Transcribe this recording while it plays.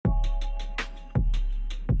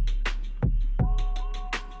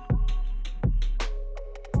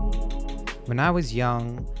When I was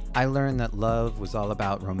young, I learned that love was all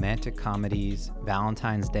about romantic comedies,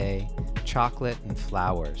 Valentine's Day, chocolate, and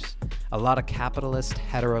flowers. A lot of capitalist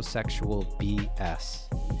heterosexual BS.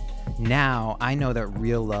 Now, I know that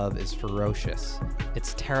real love is ferocious,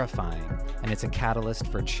 it's terrifying, and it's a catalyst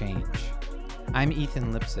for change. I'm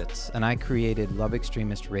Ethan Lipsitz, and I created Love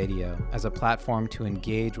Extremist Radio as a platform to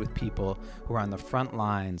engage with people who are on the front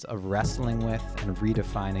lines of wrestling with and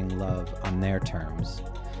redefining love on their terms.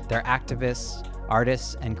 They're activists,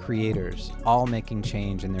 artists, and creators, all making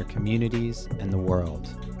change in their communities and the world.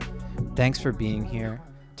 Thanks for being here.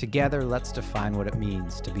 Together, let's define what it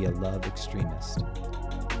means to be a love extremist.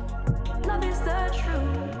 Love is the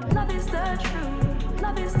truth. Love is the truth.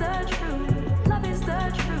 Love is the truth. Love is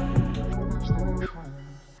the truth.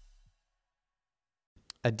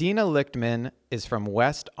 Adina Lichtman is from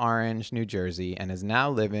West Orange, New Jersey, and is now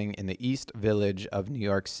living in the East Village of New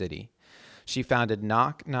York City. She founded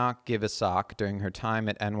Knock Knock Give a Sock during her time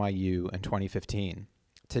at NYU in 2015.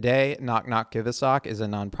 Today, Knock Knock Give a Sock is a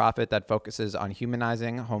nonprofit that focuses on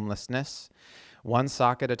humanizing homelessness, one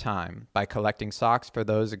sock at a time, by collecting socks for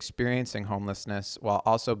those experiencing homelessness while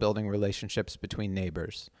also building relationships between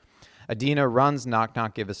neighbors. Adina runs Knock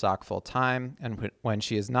Knock Give a Sock full time, and when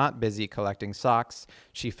she is not busy collecting socks,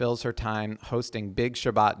 she fills her time hosting big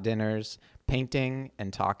Shabbat dinners, painting,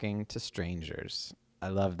 and talking to strangers. I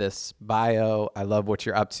love this bio. I love what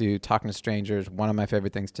you're up to, talking to strangers. One of my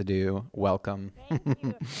favorite things to do. Welcome. Thank you. And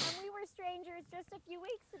we were strangers just a few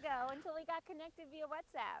weeks ago until we got connected via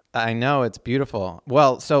WhatsApp. I know, it's beautiful.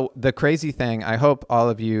 Well, so the crazy thing, I hope all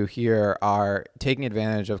of you here are taking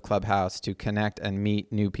advantage of Clubhouse to connect and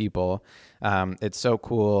meet new people. It's so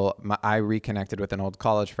cool. I reconnected with an old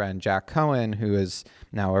college friend, Jack Cohen, who is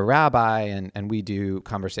now a rabbi, and we do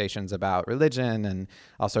conversations about religion and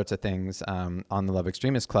all sorts of things on the Love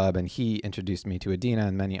Extremist Club, and he introduced me to Adina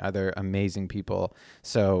and many other amazing people.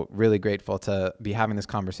 So really grateful to be having this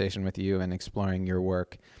conversation with you and exploring your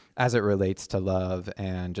work as it relates to love,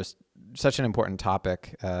 and just such an important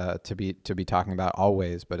topic to be talking about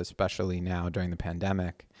always, but especially now during the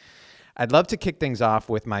pandemic. I'd love to kick things off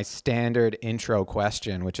with my standard intro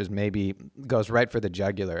question, which is maybe goes right for the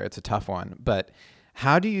jugular. It's a tough one, but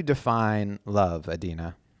how do you define love,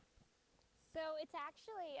 Adina? So it's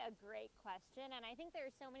actually a great question, and I think there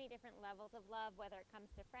are so many different levels of love, whether it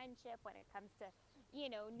comes to friendship, when it comes to,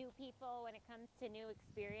 new people, when it comes to new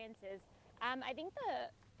experiences. I think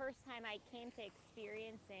the first time I came to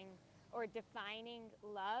experiencing or defining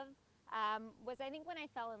love was, I think, when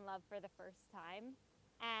I fell in love for the first time.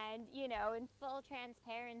 And, in full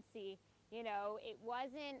transparency, it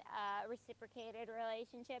wasn't a reciprocated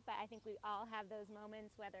relationship, but I think we all have those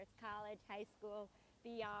moments, whether it's college, high school,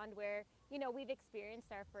 beyond, where, we've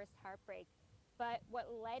experienced our first heartbreak. But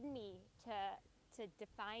what led me to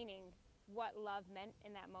defining what love meant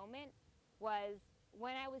in that moment was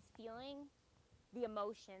when I was feeling the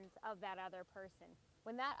emotions of that other person.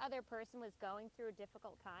 When that other person was going through a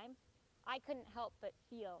difficult time, I couldn't help but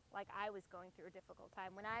feel like I was going through a difficult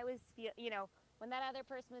time. When I was when that other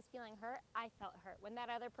person was feeling hurt, I felt hurt. When that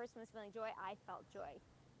other person was feeling joy, I felt joy.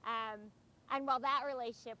 And while that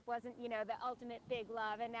relationship wasn't, the ultimate big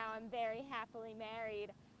love, and now I'm very happily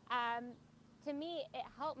married, to me, it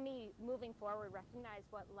helped me moving forward recognize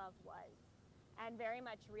what love was, and very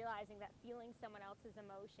much realizing that feeling someone else's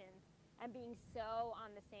emotions and being so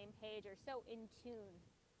on the same page, or so in tune,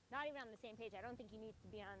 not even on the same page, I don't think you need to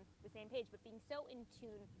be on the same page, but being so in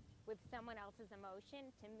tune with someone else's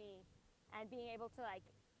emotion, to me, and being able to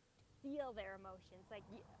feel their emotions.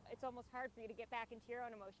 It's almost hard for you to get back into your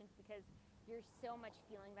own emotions because you're so much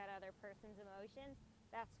feeling that other person's emotions.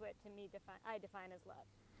 That's what, to me, I define as love.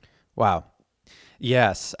 Wow.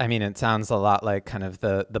 Yes. I mean, it sounds a lot like kind of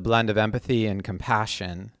the blend of empathy and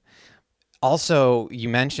compassion. Also, you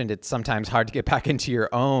mentioned it's sometimes hard to get back into your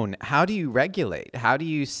own. How do you regulate? How do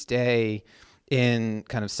you stay in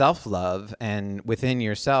kind of self-love and within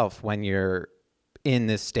yourself when you're in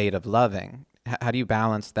this state of loving? How do you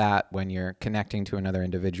balance that when you're connecting to another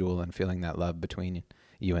individual and feeling that love between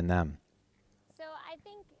you and them? So I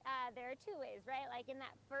think there are two ways, right? Like in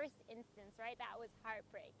that first instance, right, that was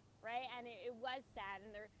heartbreak, right? And it was sad, and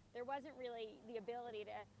there wasn't really the ability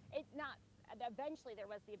to, eventually there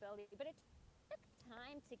was the ability, but it took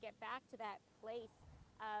time to get back to that place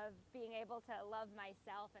of being able to love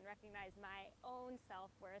myself and recognize my own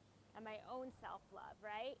self-worth and my own self-love,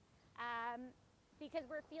 right? Because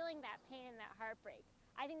we're feeling that pain and that heartbreak.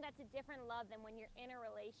 I think that's a different love than when you're in a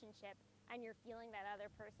relationship and you're feeling that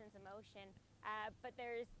other person's emotion. But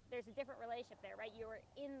there's a different relationship there, right? You're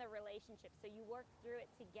in the relationship, so you work through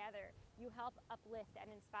it together. You help uplift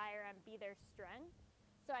and inspire and be their strength.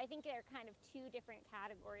 So So I think they're kind of two different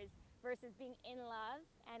categories versus being in love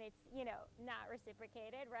and it's, not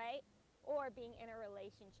reciprocated, right? Or being in a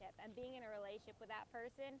relationship and being in a relationship with that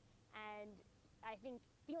person. And I think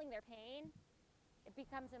feeling their pain, it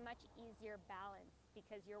becomes a much easier balance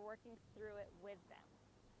because you're working through it with them.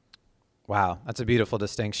 Wow, that's a beautiful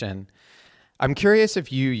distinction. I'm curious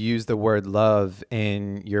if you use the word love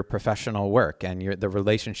in your professional work and the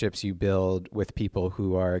relationships you build with people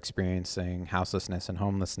who are experiencing houselessness and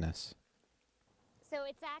homelessness. So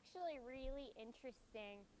it's actually really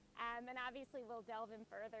interesting, and obviously we'll delve in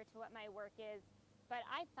further to what my work is, but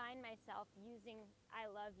I find myself using I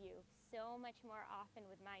love you so much more often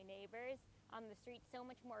with my neighbors on the street, so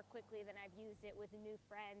much more quickly than I've used it with new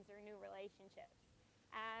friends or new relationships.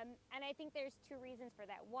 And I think there's two reasons for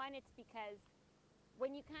that. One, it's because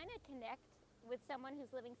when you kind of connect with someone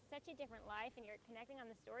who's living such a different life and you're connecting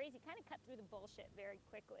on the stories, you kind of cut through the bullshit very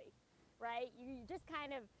quickly, right? You just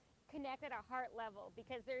kind of connect at a heart level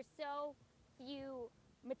because there's so few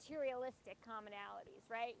materialistic commonalities,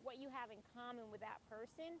 right? What you have in common with that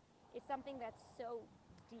person is something that's so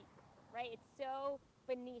deep, right? It's so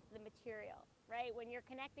beneath the material, right? When you're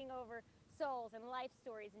connecting over souls and life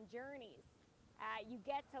stories and journeys, you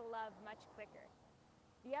get to love much quicker.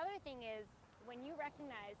 The other thing is when you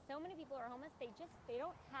recognize so many people are homeless, they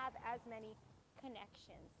don't have as many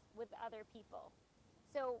connections with other people.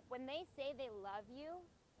 So when they say they love you,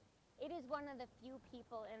 it is one of the few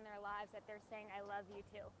people in their lives that they're saying I love you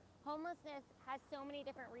to. Homelessness has so many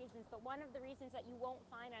different reasons, but one of the reasons that you won't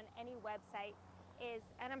find on any website is,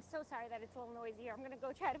 and I'm so sorry that it's a little noisy here, I'm gonna go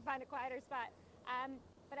try to find a quieter spot,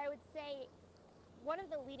 but I would say one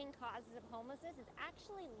of the leading causes of homelessness is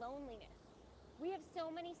actually loneliness. We have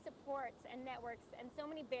so many supports and networks and so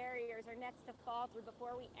many barriers or nets to fall through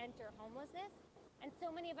before we enter homelessness. And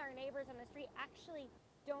so many of our neighbors on the street actually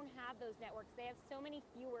don't have those networks. They have so many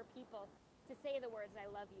fewer people to say the words I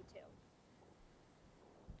love you to.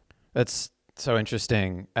 That's so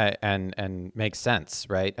interesting and makes sense,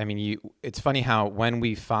 right? I mean, it's funny how when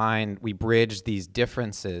we bridge these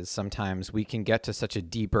differences, sometimes we can get to such a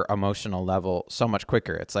deeper emotional level so much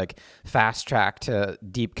quicker. It's like fast track to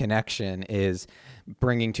deep connection is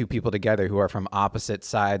bringing two people together who are from opposite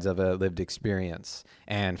sides of a lived experience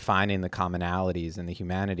and finding the commonalities and the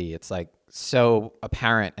humanity. It's like so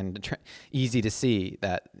apparent and easy to see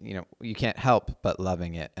that, you can't help but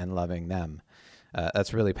loving it and loving them.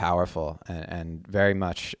 That's really powerful and very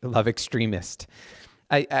much love extremist.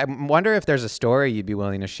 I wonder if there's a story you'd be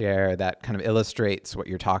willing to share that kind of illustrates what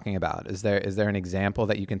you're talking about. Is there an example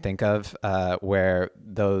that you can think of where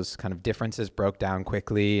those kind of differences broke down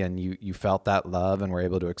quickly and you felt that love and were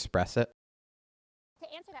able to express it?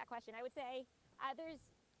 To answer that question, I would say there's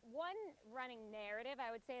one running narrative,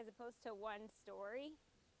 I would say, as opposed to one story.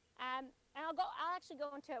 And I'll actually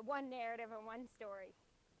go into one narrative and one story.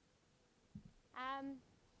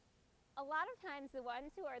 A lot of times the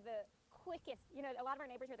ones who are the quickest, a lot of our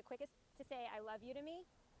neighbors who are the quickest to say I love you to me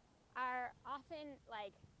are often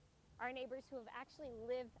like our neighbors who have actually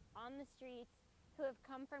lived on the streets, who have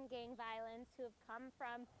come from gang violence, who have come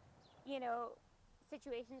from,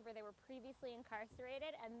 situations where they were previously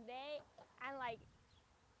incarcerated, and they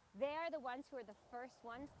are the ones who are the first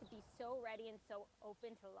ones to be so ready and so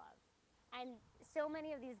open to love. And so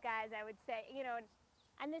many of these guys, I would say,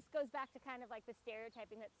 and this goes back to kind of like the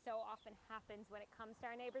stereotyping that so often happens when it comes to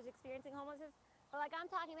our neighbors experiencing homelessness. But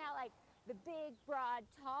I'm talking about like the big, broad,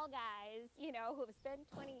 tall guys, who have spent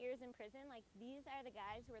 20 years in prison. Like these are the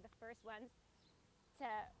guys who are the first ones to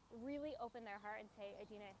really open their heart and say,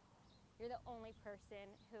 Adina, you're the only person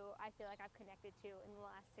who I feel like I've connected to in the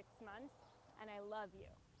last 6 months, and I love you.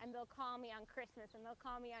 And they'll call me on Christmas, and they'll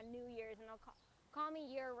call me on New Year's, and they'll call me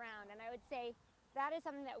year round. And I would say that is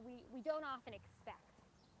something that we don't often expect.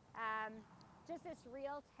 Just this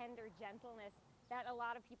real tender gentleness that a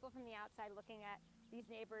lot of people from the outside looking at these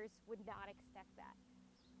neighbors would not expect that.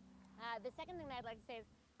 The second thing that I'd like to say is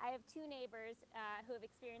I have two neighbors who have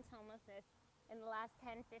experienced homelessness in the last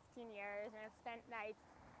 10, 15 years and have spent nights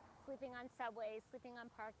sleeping on subways, sleeping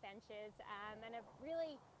on park benches, and have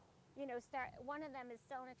really, one of them is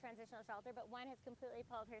still in a transitional shelter, but one has completely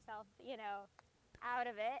pulled herself, out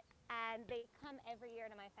of it, and they come every year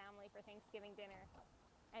to my family for Thanksgiving dinner.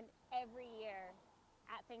 And every year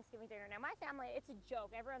at Thanksgiving dinner. Now my family, it's a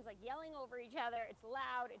joke. Everyone's like yelling over each other. It's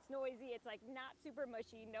loud, it's noisy, it's like not super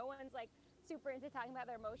mushy. No one's like super into talking about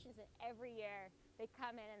their emotions. And every year they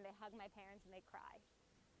come in and they hug my parents and they cry.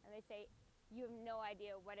 And they say, you have no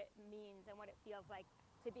idea what it means and what it feels like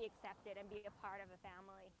to be accepted and be a part of a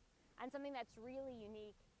family. And something that's really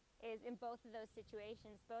unique is in both of those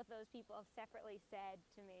situations, both those people have separately said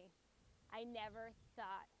to me, I never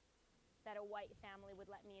thought that a white family would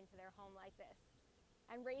let me into their home like this.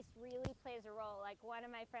 And race really plays a role. Like one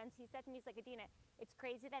of my friends, he said to me, he's like, Adina, it's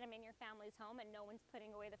crazy that I'm in your family's home and no one's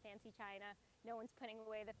putting away the fancy china, no one's putting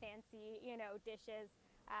away the fancy, dishes,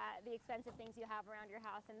 the expensive things you have around your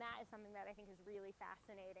house. And that is something that I think is really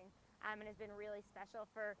fascinating and has been really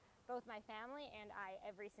special for both my family and I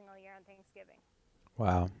every single year on Thanksgiving.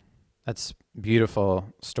 Wow. That's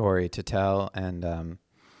beautiful story to tell and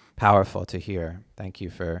powerful to hear. Thank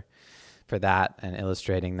you for that and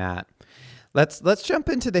illustrating that. Let's jump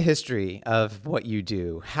into the history of what you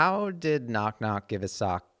do. How did Knock Knock Give a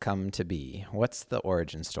Sock come to be? What's the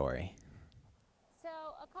origin story? So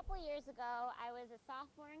a couple years ago, I was a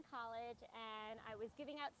sophomore in college, and I was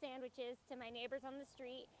giving out sandwiches to my neighbors on the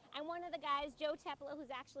street. And one of the guys, Joe Tepla,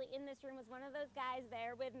 who's actually in this room, was one of those guys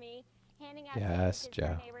there with me, handing out Yes, sandwiches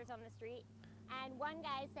Joe. to neighbors on the street. And one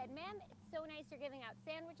guy said, "Ma'am, it's so nice you're giving out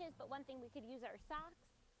sandwiches, but one thing we could use are socks."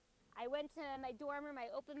 I went to my dorm room, I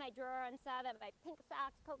opened my drawer and saw that my pink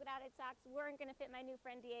socks, polka dotted socks, weren't going to fit my new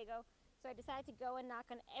friend Diego, so I decided to go and knock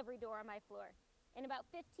on every door on my floor. In about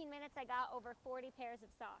 15 minutes, I got over 40 pairs of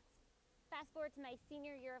socks. Fast forward to my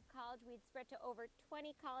senior year of college, we'd spread to over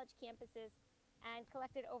 20 college campuses and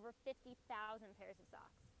collected over 50,000 pairs of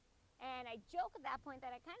socks. And I joke at that point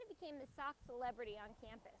that I kind of became the sock celebrity on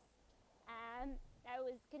campus. I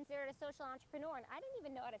was considered a social entrepreneur, and I didn't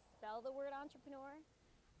even know how to spell the word entrepreneur.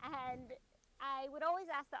 And I would always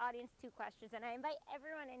ask the audience two questions, and I invite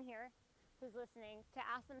everyone in here who's listening to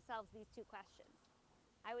ask themselves these two questions.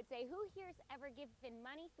 I would say, who here's ever given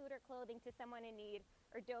money, food, or clothing to someone in need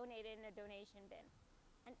or donated in a donation bin?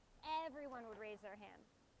 And everyone would raise their hand.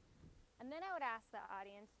 And then I would ask the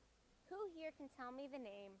audience, who here can tell me the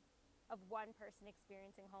name of one person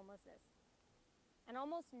experiencing homelessness? And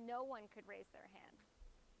almost no one could raise their hand.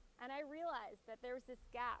 And I realized that there was this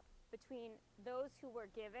gap between those who were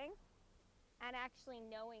giving and actually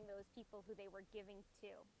knowing those people who they were giving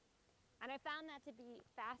to. And I found that to be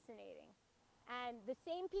fascinating. And the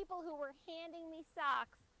same people who were handing me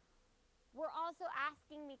socks were also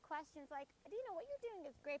asking me questions like, Adina, what you're doing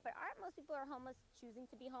is great, but aren't most people who are homeless choosing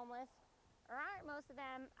to be homeless? Or aren't most of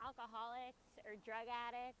them alcoholics or drug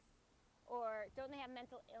addicts? Or don't they have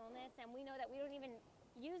mental illness? And we know that we don't even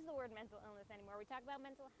use the word mental illness anymore. We talk about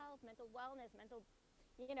mental health, mental wellness, mental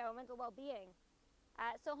well-being.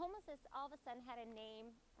 So homelessness all of a sudden had a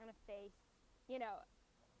name and a face.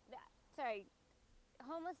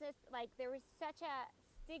 Homelessness, like there was such a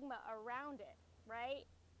stigma around it, right?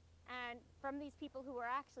 And from these people who were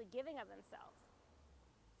actually giving of themselves.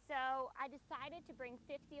 So I decided to bring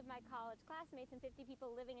 50 of my college classmates and 50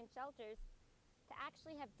 people living in shelters to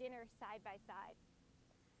actually have dinner side by side.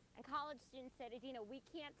 And college students said, Adina, we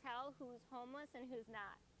can't tell who's homeless and who's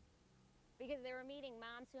not. Because they were meeting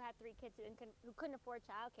moms who had 3 kids who couldn't afford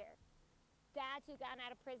childcare. Dads who'd gotten out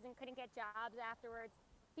of prison, couldn't get jobs afterwards.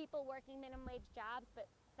 People working minimum wage jobs, but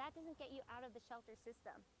that doesn't get you out of the shelter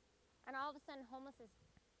system. And all of a sudden, homelessness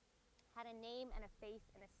had a name and a face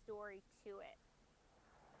and a story to it.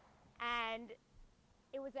 And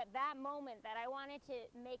it was at that moment that I wanted to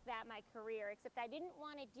make that my career, except I didn't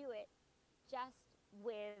want to do it just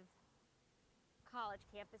with college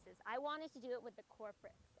campuses. I wanted to do it with the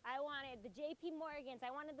corporates. I wanted the JP Morgans,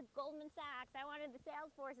 I wanted the Goldman Sachs, I wanted the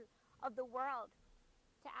Salesforces of the world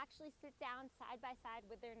to actually sit down side by side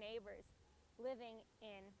with their neighbors living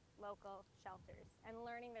in local shelters and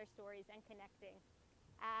learning their stories and connecting.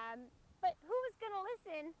 But who was going to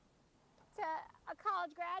listen to a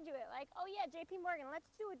college graduate like, oh yeah, JP Morgan,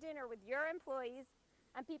 let's do a dinner with your employees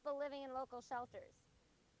and people living in local shelters.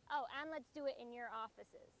 Oh, and let's do it in your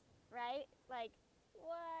offices, right? Like,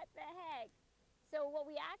 what the heck? So what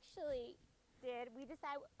we actually did, we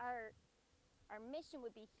decided our mission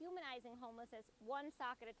would be humanizing homelessness one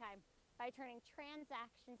sock at a time by turning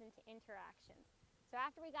transactions into interactions. So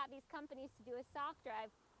after we got these companies to do a sock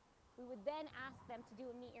drive, we would then ask them to do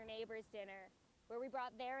a Meet Your Neighbors dinner where we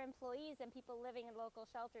brought their employees and people living in local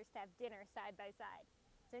shelters to have dinner side by side.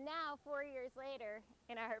 So now, 4 years later,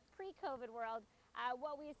 in our pre-COVID world,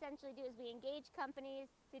 what we essentially do is we engage companies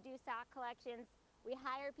to do sock collections. We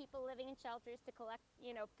hire people living in shelters to collect,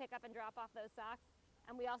 pick up and drop off those socks.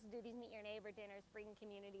 And we also do these Meet Your Neighbor dinners, bringing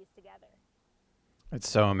communities together. It's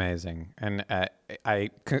so amazing. And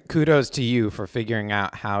kudos to you for figuring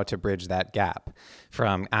out how to bridge that gap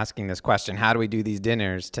from asking this question, how do we do these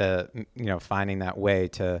dinners, to, finding that way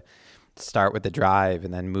to start with the drive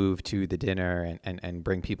and then move to the dinner and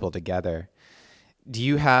bring people together. Do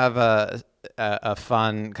you have a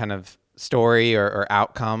fun kind of story or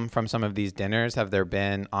outcome from some of these dinners? Have there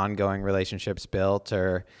been ongoing relationships built,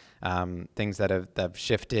 or things that have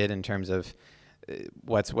shifted in terms of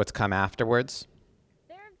what's come afterwards?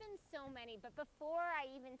 There have been so many, but before I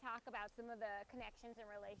even talk about some of the connections and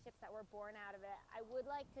relationships that were born out of it, I would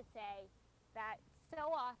like to say that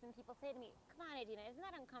so often people say to me, "Come on, Adina, isn't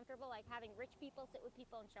that uncomfortable, like having rich people sit with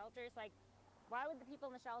people in shelters? Like, why would the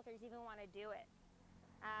people in the shelters even want to do it?"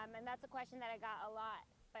 And that's a question that I got a lot.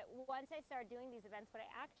 But once I started doing these events, what I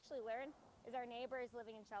actually learned is our neighbors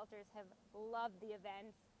living in shelters have loved the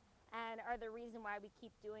events and are the reason why we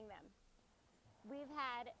keep doing them. We've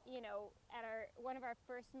had, at one of our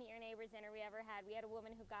first Meet Your Neighbors dinner we ever had, we had a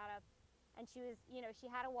woman who got up and she was, she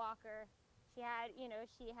had a walker, she had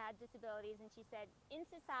disabilities, and she said, "In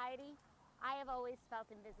society, I have always felt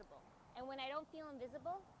invisible. And when I don't feel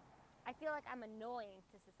invisible, I feel like I'm annoying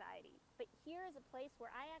to society. But here is a place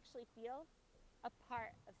where I actually feel a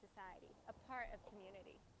part of society, a part of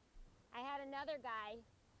community." I had another guy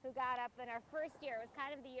who got up in our first year. It was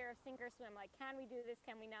kind of the year of sink or swim, like, can we do this,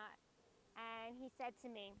 can we not? And he said to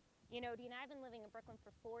me, "Dina, I've been living in Brooklyn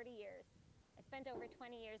for 40 years. I spent over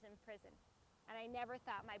 20 years in prison, and I never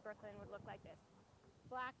thought my Brooklyn would look like this.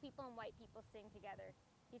 Black people and white people sing together."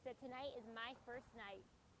 He said, "Tonight is my first night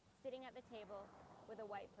sitting at the table with a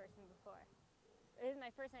white person before. This is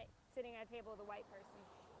my first night sitting at a table with a white person.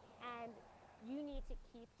 And you need to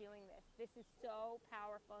keep doing this. This is so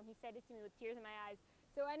powerful." And he said it to me with tears in my eyes.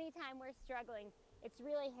 So anytime we're struggling, it's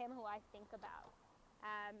really him who I think about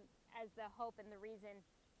as the hope and the reason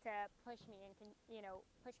to push me and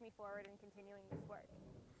push me forward in continuing this work.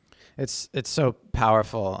 It's so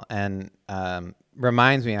powerful, and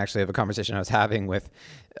reminds me actually of a conversation I was having with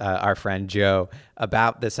our friend Joe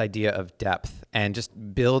about this idea of depth and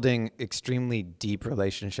just building extremely deep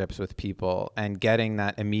relationships with people and getting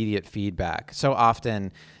that immediate feedback. So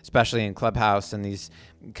often, especially in Clubhouse and these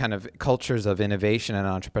kind of cultures of innovation and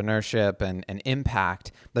entrepreneurship and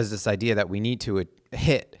impact, there's this idea that we need to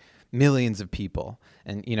hit millions of people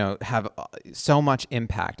and have so much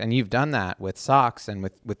impact. And you've done that with Socks and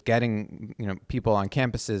with getting people on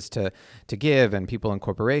campuses to give, and people in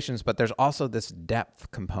corporations, but there's also this depth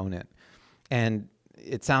component, and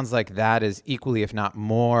it sounds like that is equally, if not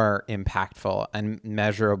more, impactful and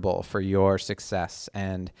measurable for your success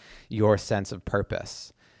and your sense of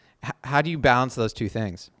purpose. How do you balance those two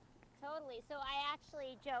things? Totally. So I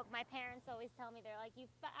actually joke, my parents always tell me, they're like, "You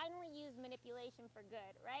finally use manipulation for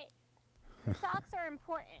good," right? The socks are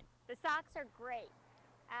important. The socks are great.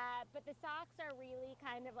 But the socks are really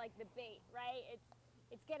kind of like the bait, right?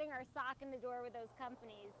 It's getting our sock in the door with those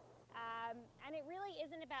companies. And it really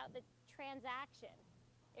isn't about the transaction.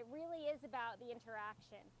 It really is about the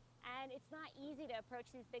interaction. And it's not easy to approach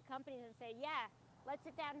these big companies and say, "Yeah, let's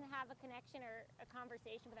sit down and have a connection or a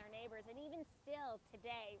conversation with our neighbors." And even still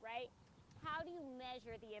today, right? How do you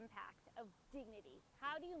measure the impact of dignity?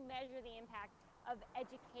 How do you measure the impact of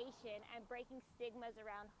education and breaking stigmas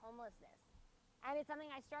around homelessness? And it's something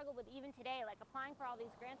I struggle with even today, like applying for all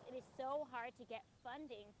these grants. It is so hard to get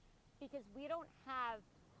funding because we don't have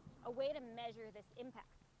a way to measure this impact.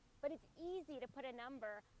 But it's easy to put a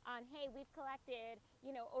number on, hey, we've collected,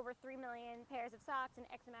 over 3 million pairs of socks in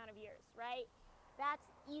X amount of years, right? That's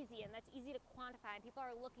easy, and that's easy to quantify, and people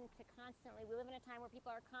are looking to constantly, we live in a time where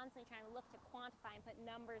people are constantly trying to look to quantify and put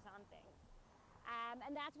numbers on things.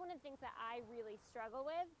 And that's one of the things that I really struggle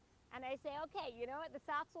with. And I say, okay, you know what? The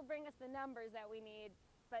socks will bring us the numbers that we need,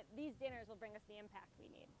 but these dinners will bring us the impact we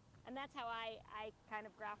need. And that's how I kind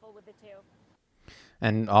of grapple with the two.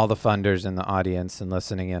 And all the funders in the audience and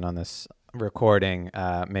listening in on this recording,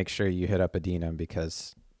 make sure you hit up Adina,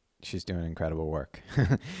 because she's doing incredible work.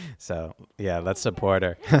 So yeah, let's support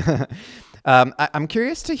her. I'm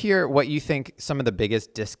curious to hear what you think some of the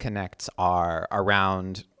biggest disconnects are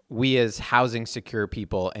around we as housing secure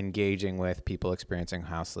people engaging with people experiencing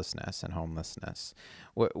houselessness and homelessness.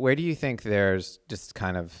 Where do you think there's just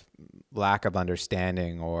kind of lack of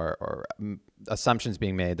understanding or assumptions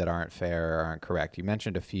being made that aren't fair or aren't correct? You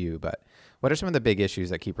mentioned a few, but what are some of the big issues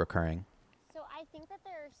that keep recurring? So I think that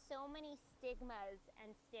there are so many stigmas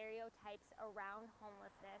and stereotypes around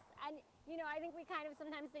homelessness. And, I think we kind of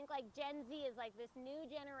sometimes think like Gen Z is like this new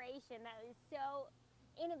generation that is so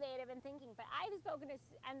innovative and thinking, but I've spoken to,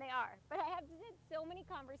 and they are, but I have had so many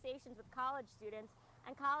conversations with college students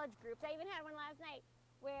and college groups. I even had one last night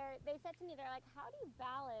where they said to me, they're like, "How do you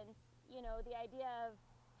balance, the idea of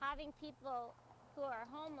having people who are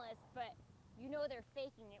homeless, but they're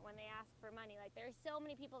faking it when they ask for money? Like, there's so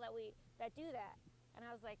many people that do that." And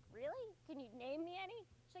I was like, "Really? Can you name me any?"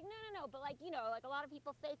 She's like, no, but like a lot of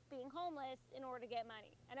people fake being homeless in order to get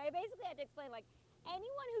money. And I basically had to explain, like,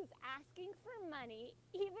 anyone who's asking for money,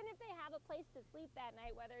 even if they have a place to sleep that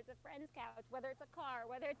night, whether it's a friend's couch, whether it's a car,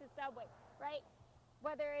 whether it's a subway, right?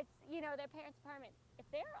 Whether it's, their parents' apartment, if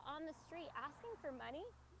they're on the street asking for money,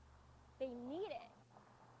 they need it.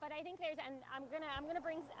 But I think and I'm gonna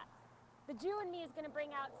bring, the Jew in me is gonna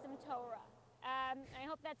bring out some Torah. I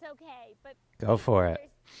hope that's okay. But Go for it.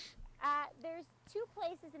 There's two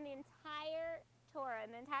places in the entire Torah,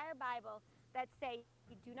 in the entire Bible, that say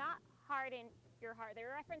you do not harden your heart. They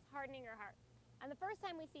reference hardening your heart. And the first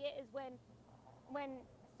time we see it is when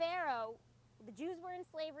Pharaoh, the Jews were in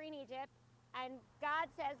slavery in Egypt, and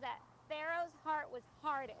God says that Pharaoh's heart was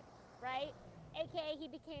hardened, right? AKA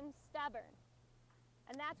he became stubborn.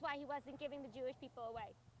 And that's why he wasn't giving the Jewish people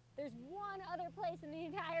away. There's one other place in the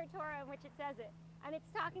entire Torah in which it says it. And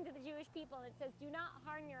it's talking to the Jewish people, and it says, do not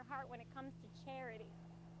harden your heart when it comes to charity.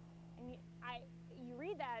 And you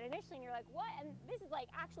read that initially, and you're like, what? And this is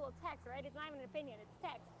like actual text, right? It's not even an opinion, it's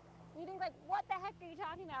text. And you think, like, what the heck are you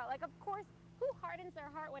talking about? Like, of course, who hardens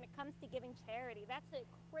their heart when it comes to giving charity? That's a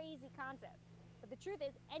crazy concept. But the truth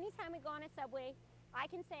is, anytime we go on a subway, I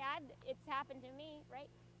can say it's happened to me,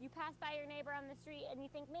 right? You pass by your neighbor on the street, and you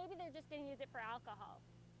think maybe they're just going to use it for alcohol.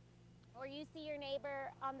 Or you see your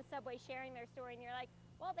neighbor on the subway sharing their story, and you're like,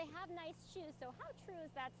 well, they have nice shoes, so how true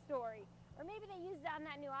is that story? Or maybe they used it on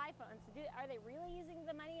that new iPhone, so are they really using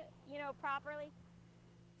the money, properly?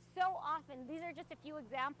 So often, these are just a few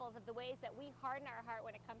examples of the ways that we harden our heart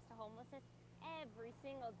when it comes to homelessness every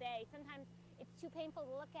single day. Sometimes it's too painful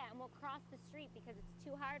to look at, and we'll cross the street because it's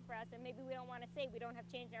too hard for us, and maybe we don't want to say we don't have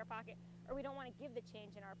change in our pocket, or we don't want to give the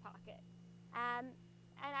change in our pocket. And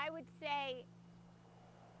I would say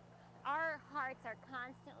our hearts are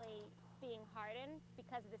constantly being hardened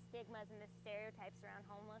because of the stigmas and the stereotypes around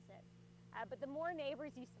homelessness. But the more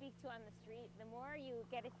neighbors you speak to on the street, the more you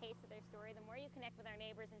get a taste of their story, the more you connect with our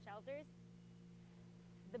neighbors in shelters,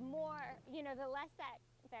 the more, the less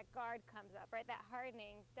that guard comes up, right? That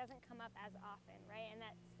hardening doesn't come up as often, right? And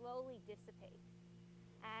that slowly dissipates.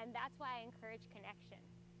 And that's why I encourage connection.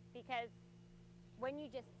 Because when you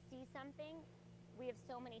just see something, we have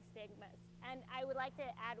so many stigmas. And I would like to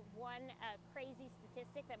add one crazy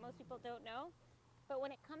statistic that most people don't know. But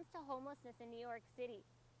when it comes to homelessness in New York City,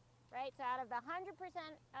 right? So out of the 100%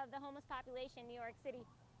 of the homeless population in New York City,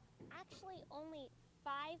 actually only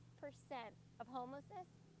 5% of homelessness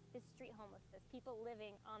is street homelessness, people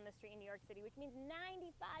living on the street in New York City, which means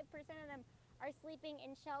 95% of them are sleeping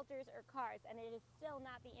in shelters or cars, and it is still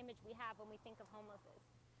not the image we have when we think of homelessness.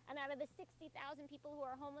 And out of the 60,000 people who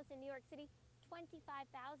are homeless in New York City,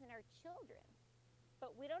 25,000 are children.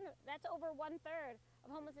 But we don't know, that's over 1/3 of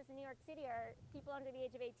homelessness in New York City are people under the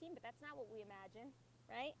age of 18, but that's not what we imagine,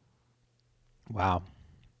 right? Wow.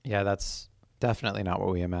 Yeah, that's definitely not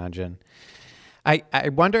what we imagine. I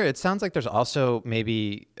wonder, it sounds like there's also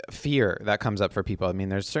maybe fear that comes up for people. I mean,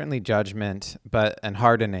 there's certainly judgment and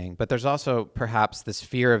hardening, but there's also perhaps this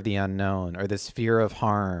fear of the unknown or this fear of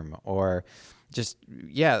harm or just,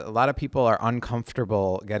 a lot of people are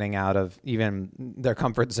uncomfortable getting out of even their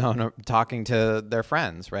comfort zone of talking to their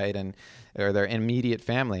friends, right? Or their immediate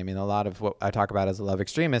family. I mean, a lot of what I talk about as a love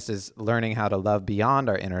extremist is learning how to love beyond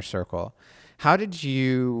our inner circle. How did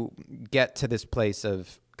you get to this place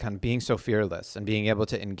of kind of being so fearless and being able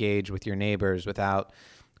to engage with your neighbors without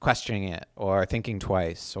questioning it or thinking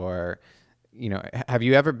twice? Or, have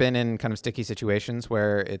you ever been in kind of sticky situations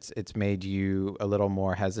where it's made you a little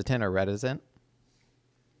more hesitant or reticent?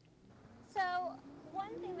 So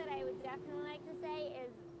one thing that I would definitely like to say is,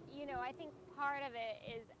 I think part of it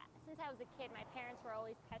is, since I was a kid, my parents were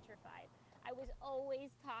always petrified. I was always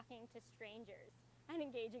talking to strangers and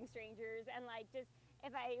engaging strangers, and just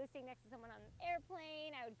if I was sitting next to someone on an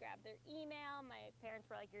airplane, I would grab their email. My parents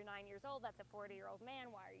were like, you're 9 years old, that's a 40-year-old man,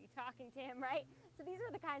 why are you talking to him, right? So these are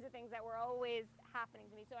the kinds of things that were always happening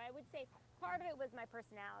to me. So I would say part of it was my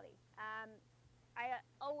personality. I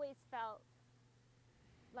always felt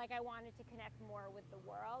like I wanted to connect more with the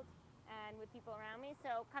world and with people around me.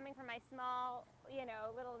 So coming from my small,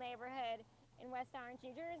 little neighborhood in West Orange,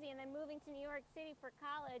 New Jersey, and then moving to New York City for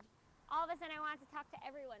college, all of a sudden I wanted to talk to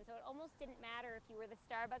everyone. So it almost didn't matter if you were the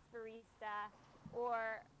Starbucks barista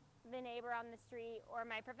or the neighbor on the street or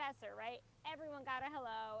my professor, right? Everyone got a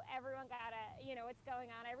hello, everyone got a, what's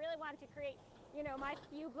going on. I really wanted to create, my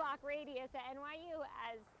few block radius at NYU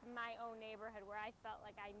as my own neighborhood where I felt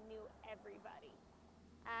like I knew everybody.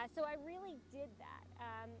 So I really did that.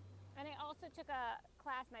 And I also took a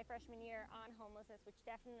class my freshman year on homelessness, which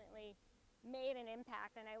definitely made an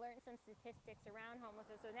impact, and I learned some statistics around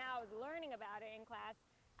homelessness. So now I was learning about it in class,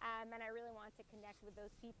 and I really wanted to connect with those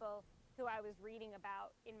people who I was reading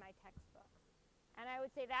about in my textbooks. And I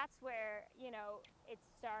would say that's where, it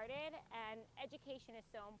started, and education is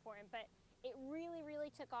so important. But it really, really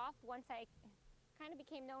took off once I kind of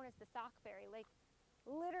became known as the sock fairy. Like,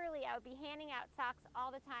 literally, I would be handing out socks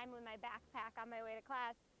all the time with my backpack on my way to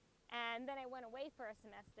class. And then I went away for a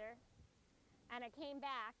semester, and I came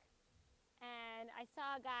back, and I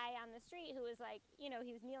saw a guy on the street who was like, he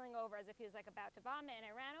was kneeling over as if he was like about to vomit. And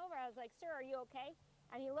I ran over. I was like, "Sir, are you okay?"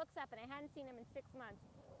 And he looks up, and I hadn't seen him in 6 months.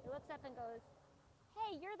 He looks up and goes,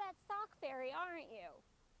 "Hey, you're that sock fairy, aren't you?"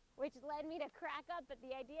 Which led me to crack up. But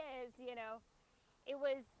the idea is, it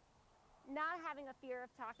was not having a fear of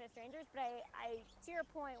talking to strangers. But I to your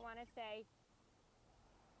point, want to say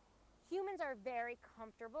humans are very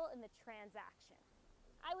comfortable in the transaction.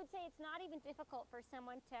 I would say it's not even difficult for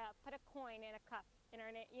someone to put a coin in a cup in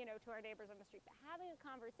our, to our neighbors on the street. But having a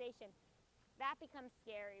conversation, that becomes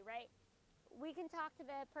scary, right? We can talk to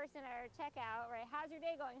the person at our checkout, right? How's your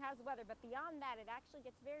day going? How's the weather? But beyond that, it actually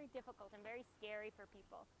gets very difficult and very scary for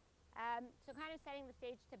people. So kind of setting the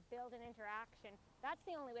stage to build an interaction, that's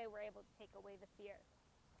the only way we're able to take away the fear.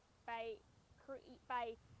 By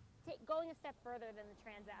going a step further than the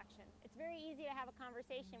transaction. It's very easy to have a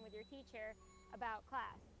conversation with your teacher about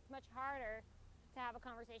class. It's much harder to have a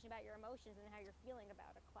conversation about your emotions and how you're feeling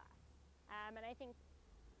about a class. And I think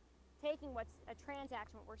taking what's a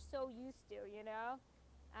transaction, what we're so used to,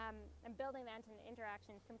 and building that into an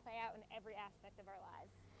interaction can play out in every aspect of our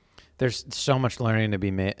lives. There's so much learning to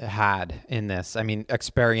be had in this. I mean,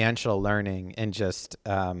 experiential learning and just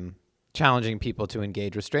challenging people to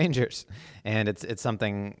engage with strangers. And it's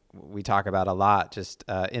something we talk about a lot just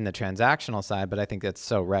in the transactional side, but I think that's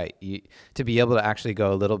so right. To be able to actually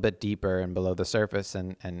go a little bit deeper and below the surface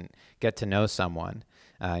and get to know someone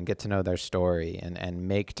and get to know their story and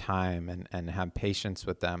make time and have patience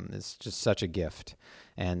with them is just such a gift.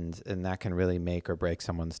 And that can really make or break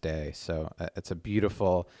someone's day. So it's a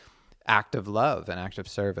beautiful act of love and act of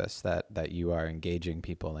service that you are engaging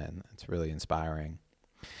people in. It's really inspiring.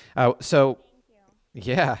 So,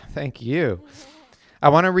 yeah, thank you. I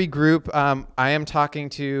want to regroup. I am talking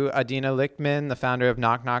to Adina Lichtman, the founder of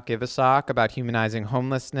Knock Knock Give a Sock, about humanizing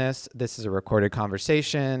homelessness. This is a recorded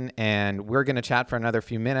conversation, and we're going to chat for another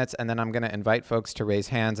few minutes, and then I'm going to invite folks to raise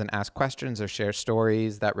hands and ask questions or share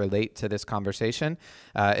stories that relate to this conversation.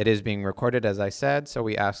 It is being recorded, as I said, so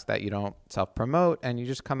we ask that you don't self-promote, and you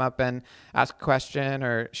just come up and ask a question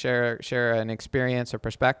or share an experience or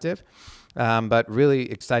perspective. But really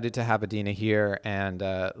excited to have Adina here and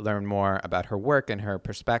learn more about her work and her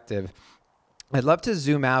perspective. I'd love to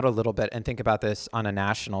zoom out a little bit and think about this on a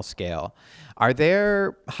national scale. Are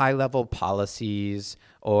there high-level policies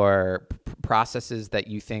or processes that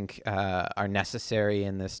you think are necessary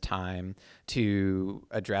in this time to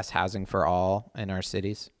address housing for all in our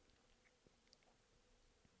cities?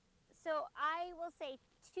 So I will say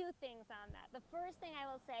two things on that. The first thing I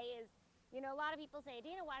will say is, a lot of people say,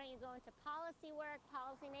 "Adina, why don't you go into policy work,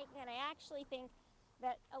 policy making?" And I actually think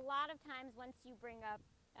that a lot of times once you bring up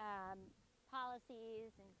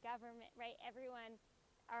policies and government, right,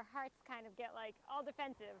 our hearts kind of get like all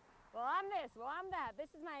defensive. Well, I'm this, well, I'm that.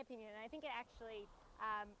 This is my opinion. And I think it actually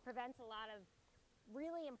prevents a lot of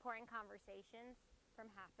really important conversations from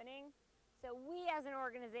happening. So we as an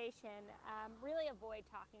organization really avoid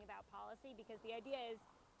talking about policy because the idea is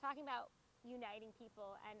talking about uniting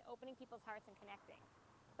people and opening people's hearts and connecting.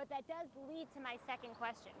 But that does lead to my second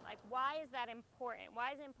question, like, why is that important? Why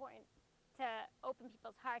is it important to open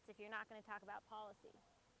people's hearts if you're not going to talk about policy?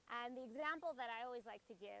 And the example that I always like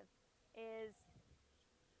to give is,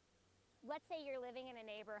 let's say you're living in a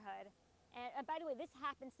neighborhood, and by the way, this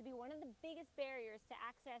happens to be one of the biggest barriers to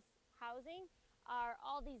access housing are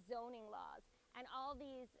all these zoning laws and all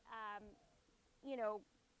these,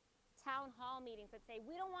 town hall meetings that say,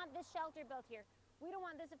 we don't want this shelter built here. We don't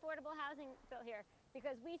want this affordable housing built here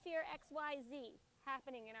because we fear XYZ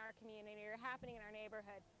happening in our community or happening in our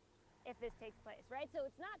neighborhood if this takes place, right? So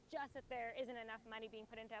it's not just that there isn't enough money being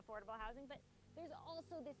put into affordable housing, but there's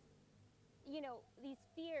also this, these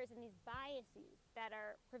fears and these biases that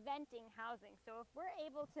are preventing housing. So if we're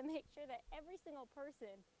able to make sure that every single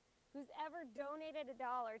person who's ever donated $1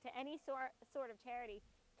 to any sort of charity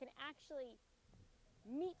can actually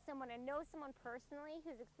meet someone and know someone personally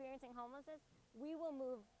who's experiencing homelessness, we will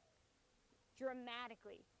move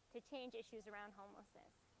dramatically to change issues around homelessness,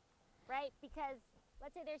 right? Because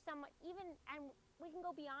let's say there's someone, and we can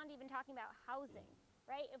go beyond even talking about housing,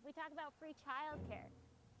 right? If we talk about free childcare,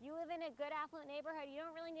 you live in a good affluent neighborhood, you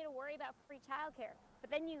don't really need to worry about free childcare. But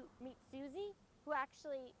then you meet Susie, who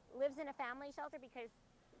actually lives in a family shelter because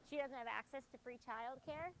she doesn't have access to free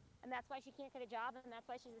childcare, and that's why she can't get a job, and that's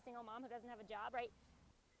why she's a single mom who doesn't have a job, right?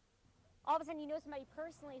 all of a sudden you know somebody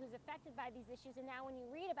personally who's affected by these issues, and now when you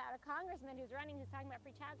read about a congressman who's running who's talking about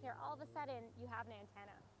free childcare, all of a sudden you have an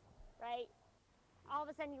antenna, right? All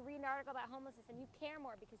of a sudden you read an article about homelessness and you care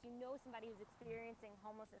more because you know somebody who's experiencing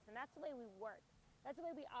homelessness, and that's the way we work. That's the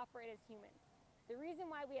way we operate as humans. The reason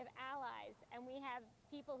why we have allies and we have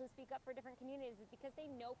people who speak up for different communities is because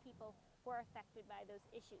they know people who are affected by those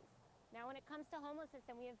issues. Now when it comes to homelessness,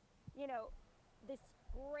 and we have, this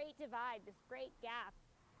great divide, this great gap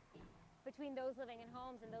between those living in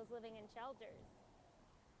homes and those living in shelters,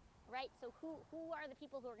 right? So who are the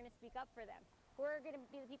people who are going to speak up for them? Who are going to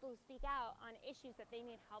be the people who speak out on issues that they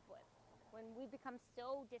need help with when we become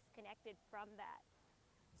so disconnected from that?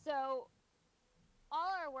 So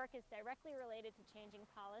all our work is directly related to changing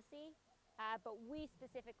policy, but we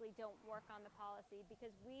specifically don't work on the policy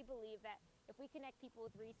because we believe that if we connect people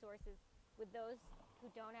with resources with those who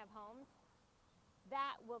don't have homes,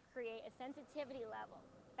 that will create a sensitivity level.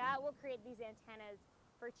 That will create these antennas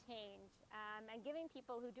for change, and giving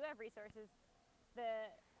people who do have resources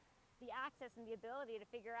the access and the ability to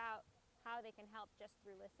figure out how they can help just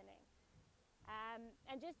through listening.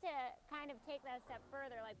 And just to kind of take that a step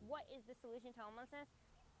further, like, what is the solution to homelessness?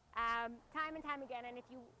 Time and time again, and if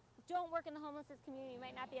you don't work in the homelessness community, you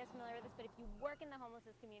might not be as familiar with this, but if you work in the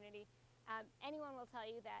homelessness community, anyone will tell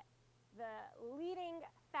you that the leading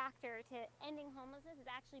factor to ending homelessness is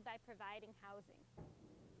actually by providing housing.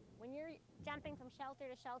 When you're jumping from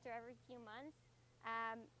shelter to shelter every few months,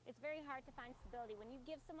 it's very hard to find stability. When you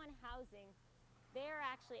give someone housing, they're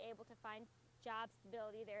actually able to find job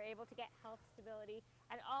stability, they're able to get health stability,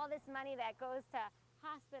 and all this money that goes to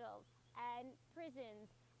hospitals and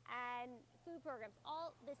prisons and food programs,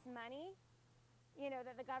 all this money,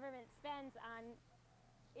 that the government spends on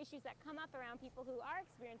issues that come up around people who are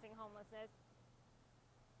experiencing homelessness,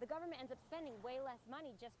 the government ends up spending way less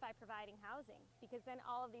money just by providing housing, because then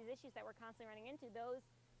all of these issues that we're constantly running into,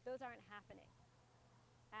 those aren't happening.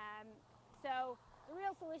 So the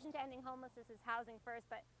real solution to ending homelessness is housing first,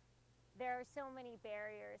 but there are so many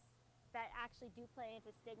barriers that actually do play into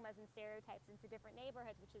stigmas and stereotypes into different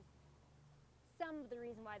neighborhoods, which is some of the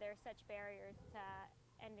reason why there are such barriers to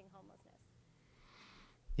ending homelessness.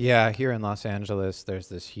 Yeah, here in Los Angeles, there's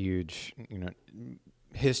this huge,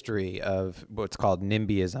 history of what's called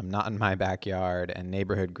NIMBYism, not in my backyard, and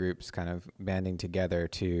neighborhood groups kind of banding together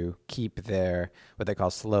to keep their what they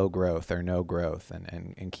call slow growth or no growth,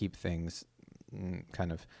 and keep things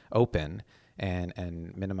kind of open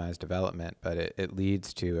and minimize development. But it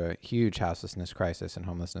leads to a huge houselessness crisis and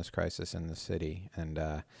homelessness crisis in the city, and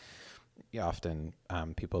often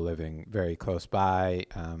people living very close by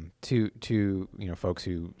to folks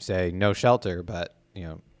who say no shelter, but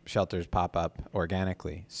shelters pop up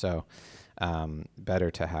organically. So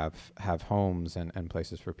better to have homes and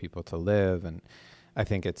places for people to live. And I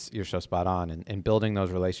think you're so spot on in building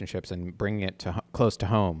those relationships and bringing it to close to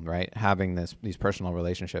home, right? Having these personal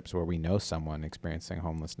relationships where we know someone experiencing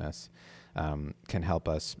homelessness can help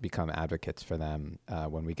us become advocates for them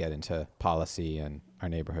when we get into policy and our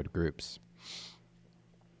neighborhood groups.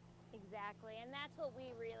 Exactly, and that's what we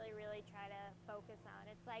really, really try to focus on.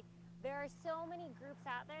 It's like there are so many groups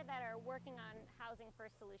out there that are working on housing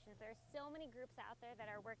first solutions. There are so many groups out there that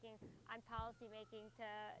are working on policy making to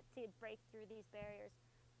break through these barriers.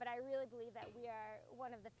 But I really believe that we are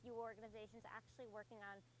one of the few organizations actually working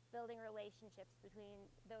on building relationships between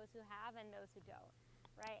those who have and those who don't,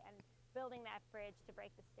 right? And building that bridge to break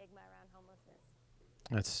the stigma around homelessness.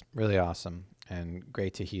 That's really awesome and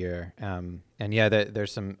great to hear. And yeah,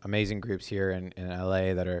 there's some amazing groups here in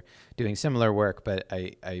LA that are doing similar work, but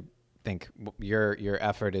I think your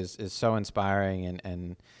effort is so inspiring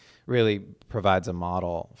and really provides a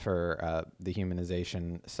model for the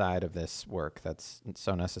humanization side of this work that's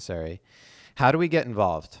so necessary. How do we get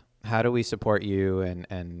involved? How do we support you?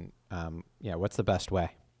 And what's the best way?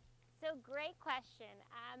 So great question.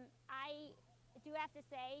 I do have to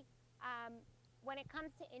say, when it comes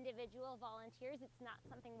to individual volunteers, it's not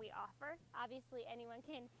something we offer. Obviously, anyone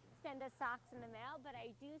can send us socks in the mail, but I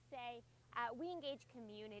do say we engage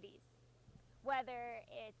communities, whether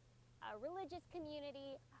it's a religious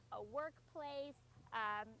community, a workplace,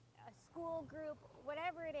 a school group,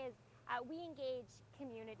 whatever it is, we engage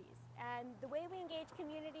communities. And the way we engage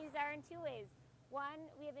communities are in two ways. One,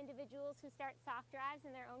 we have individuals who start sock drives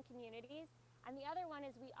in their own communities. And the other one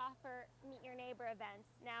is we offer Meet Your Neighbor events.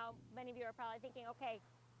 Now, many of you are probably thinking, okay,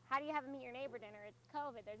 how do you have a Meet Your Neighbor dinner? It's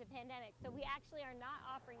COVID, there's a pandemic. So we actually are not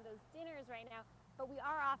offering those dinners right now, but we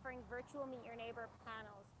are offering virtual Meet Your Neighbor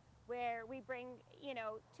panels where we bring, you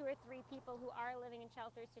know, 2 or 3 people who are living in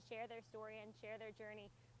shelters to share their story and share their journey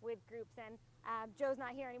with groups. And Joe's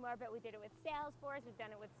not here anymore, but we did it with Salesforce, we've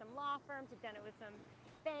done it with some law firms, we've done it with some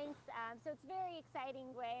banks. So it's a very exciting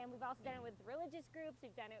way. And we've also done it with religious groups,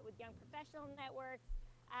 we've done it with young professional networks.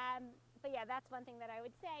 But yeah, that's one thing that I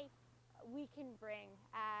would say we can bring.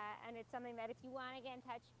 And it's something that if you want to get in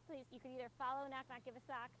touch, please, you can either follow Knock Knock Give a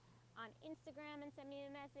Sock on Instagram and send me a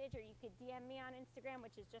message, or you could DM me on Instagram,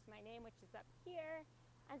 which is just my name, which is up here,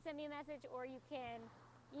 and send me a message, or you can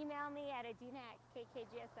email me at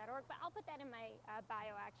adina@kkgs.org. But I'll put that in my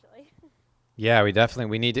bio, actually. Yeah, we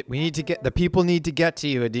need to get, the people need to get to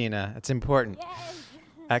you, Adina. It's important. Yes.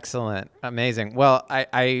 Excellent. Amazing. Well,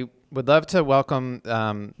 I would love to welcome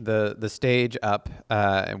the stage up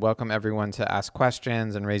and welcome everyone to ask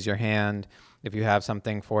questions and raise your hand. If you have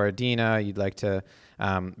something for Adina, you'd like to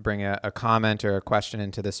bring a comment or a question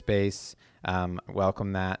into the space,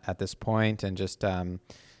 welcome that at this point. And just, want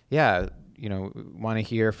to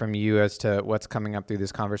hear from you as to what's coming up through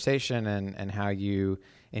this conversation and how you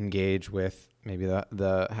engage with maybe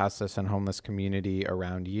the houseless and homeless community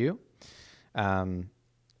around you.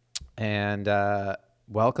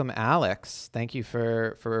 Welcome, Alex. Thank you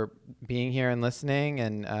for being here and listening.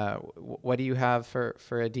 And what do you have for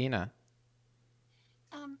Adina?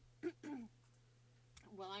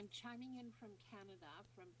 Well, I'm chiming in from Canada,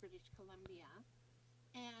 from British Columbia.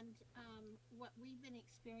 And what we've been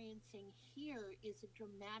experiencing here is a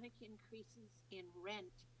dramatic increases in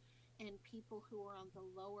rent, and people who are on the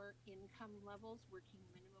lower income levels working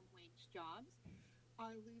minimum wage jobs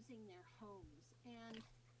are losing their homes. And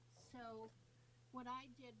so what I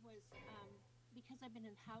did was, because I've been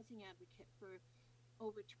a housing advocate for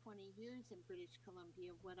over 20 years in British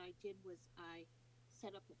Columbia, what I did was I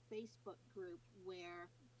set up a Facebook group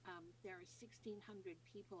where there are 1,600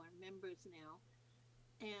 people are members now.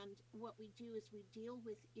 And what we do is we deal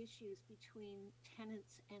with issues between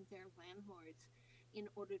tenants and their landlords in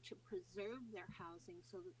order to preserve their housing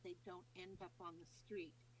so that they don't end up on the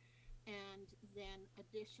street. And then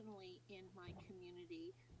additionally, in my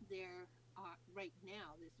community, there are, right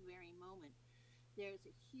now, this very moment, there's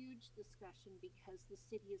a huge discussion because the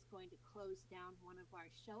city is going to close down one of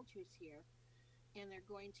our shelters here, and they're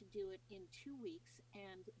going to do it in 2 weeks.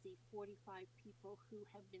 And the 45 people who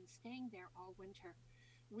have been staying there all winter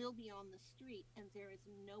will be on the street, and there is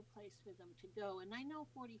no place for them to go. And I know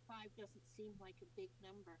 45 doesn't seem like a big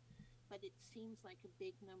number, but it seems like a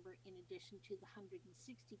big number in addition to the 160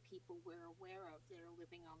 people we're aware of that are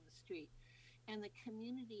living on the street. And the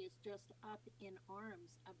community is just up in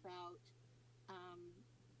arms about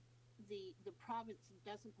the province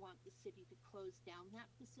doesn't want the city to close down that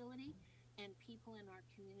facility, and people in our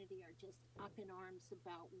community are just up in arms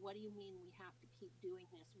about, what do you mean we have to keep doing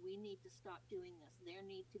this? We need to stop doing this. There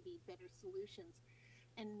need to be better solutions,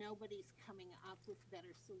 and nobody's coming up with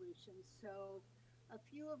better solutions. So a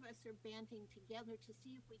few of us are banding together to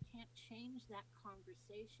see if we can't change that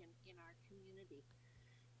conversation in our community.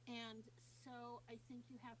 And so I think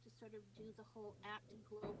you have to sort of do the whole act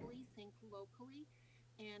globally, think locally.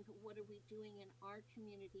 And what are we doing in our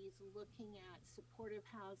communities, looking at supportive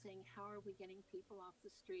housing? How are we getting people off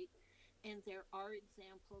the street? And there are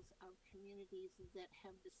examples of communities that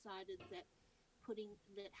have decided that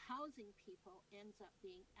housing people ends up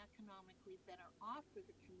being economically better off for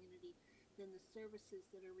the community than the services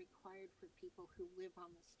that are required for people who live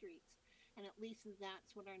on the streets. And at least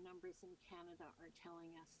that's what our numbers in Canada are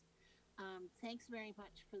telling us. Thanks very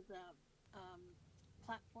much for the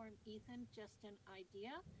platform, Ethan. Just an idea.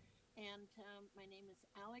 And my name is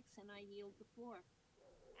Alex, and I yield the floor.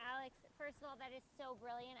 Alex, first of all, that is so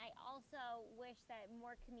brilliant. I also wish that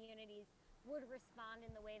more communities would respond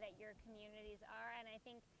in the way that your communities are. And I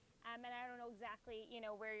think, and I don't know exactly,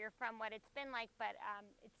 where you're from, what it's been like, but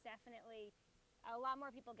it's definitely, a lot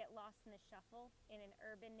more people get lost in the shuffle in an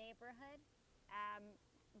urban neighborhood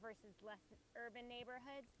versus less urban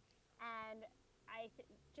neighborhoods. And I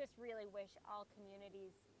just really wish all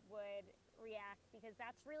communities would react, because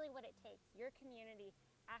that's really what it takes. Your community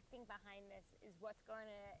acting behind this is what's going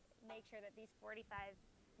to make sure that these 45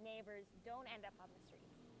 neighbors don't end up on the streets.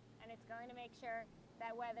 And it's going to make sure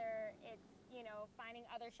that whether it's, finding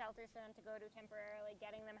other shelters for them to go to temporarily,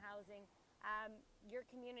 getting them housing, your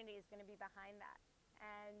community is going to be behind that.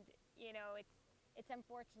 And, it's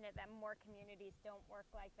unfortunate that more communities don't work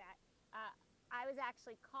like that. I was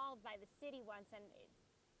actually called by the city once, and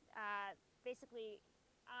basically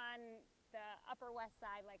on the Upper West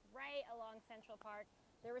Side, like right along Central Park,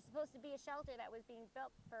 there was supposed to be a shelter that was being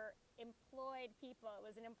built for employed people. It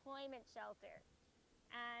was an employment shelter.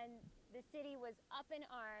 and the city was up in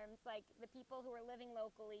arms. Like, the people who were living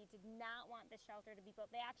locally did not want the shelter to be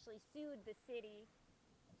built. They actually sued the city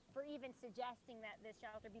for even suggesting that this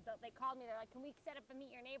shelter be built. They called me, they're like, can we set up a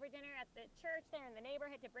meet your neighbor dinner at the church there in the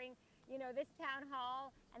neighborhood to bring, this town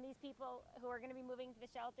hall and these people who are going to be moving to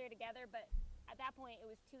the shelter together? But at that point, it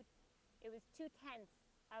was too tense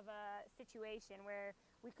of a situation where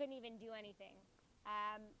we couldn't even do anything.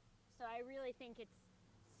 So I really think it's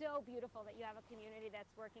so beautiful that you have a community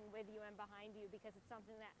that's working with you and behind you, because it's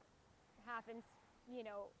something that happens,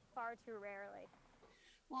 far too rarely.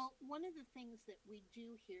 Well, one of the things that we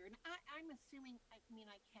do here, and I'm assuming, I mean,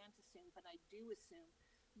 I can't assume, but I do assume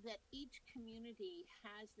that each community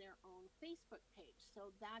has their own Facebook page.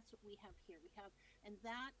 So that's what we have here. And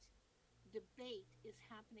that debate is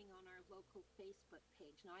happening on our local Facebook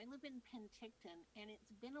page. Now, I live in Penticton, and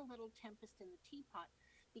it's been a little tempest in the teapot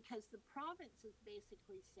because the province has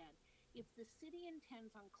basically said, if the city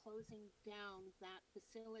intends on closing down that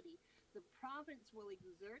facility, the province will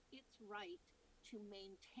exert its right to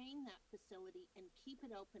maintain that facility and keep it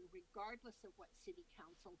open regardless of what city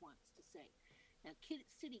council wants to say. Now,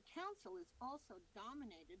 city council is also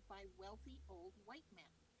dominated by wealthy old white men.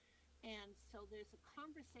 And so there's a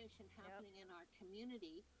conversation happening in our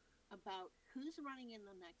community about who's running in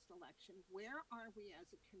the next election, where are we as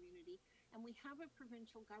a community, and we have a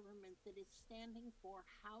provincial government that is standing for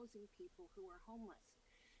housing people who are homeless.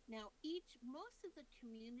 Now, most of the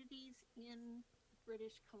communities in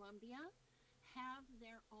British Columbia have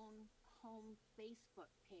their own home Facebook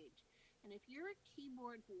page. And if you're a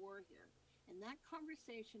keyboard warrior and that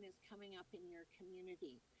conversation is coming up in your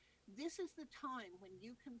community, this is the time when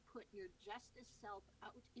you can put your justice self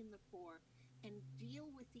out in the fore and deal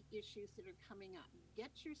with the issues that are coming up.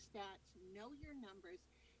 Get your stats, know your numbers,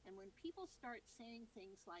 and when people start saying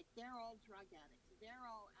things like they're all drug addicts, they're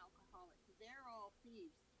all alcoholics, they're all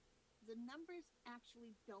thieves, the numbers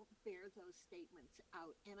actually don't bear those statements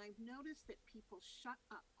out. And I've noticed that people shut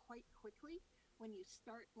up quite quickly when you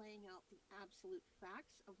start laying out the absolute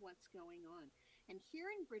facts of what's going on. And here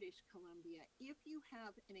in British Columbia, if you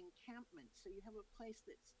have an encampment, so you have a place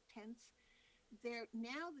that's tents,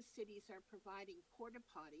 now the cities are providing porta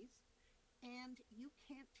potties, and you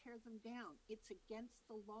can't tear them down. It's against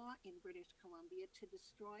the law in British Columbia to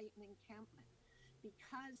destroy an encampment,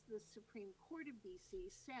 because the Supreme Court of BC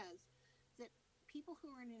says that people who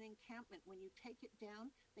are in an encampment, when you take it down,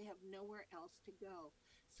 they have nowhere else to go.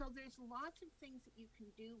 So there's lots of things that you can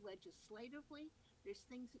do legislatively. There's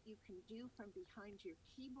things that you can do from behind your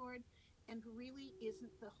keyboard. And really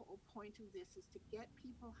isn't the whole point of this is to get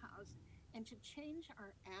people housed and to change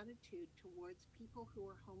our attitude towards people who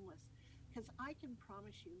are homeless. Because I can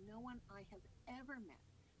promise you, no one I have ever met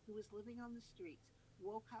who was living on the streets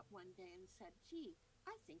woke up one day and said, gee,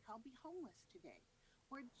 I think I'll be homeless today.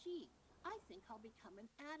 Or, gee, I think I'll become an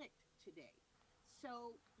addict today.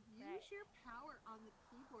 So use your power on the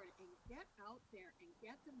keyboard and get out there and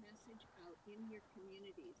get the message out in your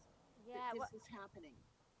communities that this is happening.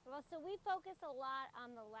 Well, so we focus a lot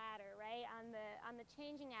on the latter, right? On the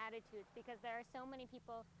changing attitudes, because there are so many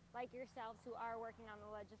people like yourselves who are working on the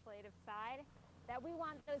legislative side, that we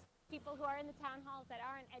want those people who are in the town halls that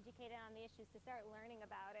aren't educated on the issues to start learning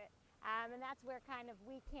about it. And that's where kind of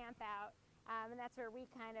we camp out, and that's where we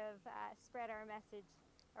kind of spread our message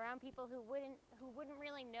around people who wouldn't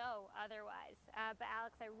really know otherwise. But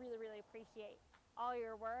Alex, I really, really appreciate all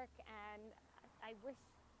your work, and I wish,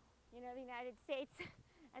 the United States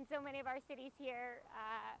and so many of our cities here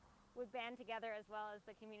would band together, as well as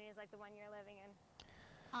the communities like the one you're living in.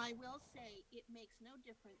 I will say it makes no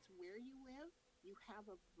difference where you live. You have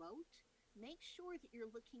a vote. Make sure that you're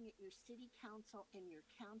looking at your city council and your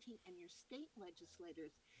county and your state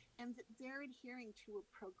legislators, and that they're adhering to a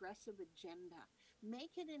progressive agenda.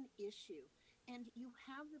 Make it an issue, and you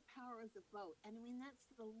have the power of the vote. And I mean, that's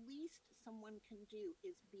the least someone can do,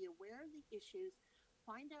 is be aware of the issues,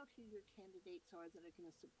 find out who your candidates are that are going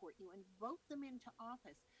to support you, and vote them into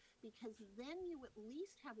office, because then you at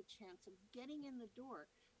least have a chance of getting in the door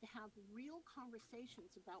to have real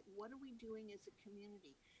conversations about what are we doing as a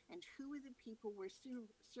community, and who are the people we're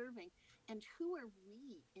serving, and who are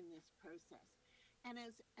we in this process. And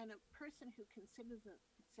as a person who considers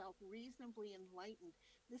himself reasonably enlightened,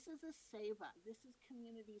 this is a seva. This is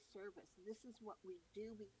community service. This is what we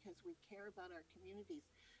do because we care about our communities.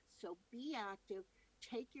 So be active,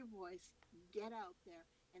 take your voice, get out there,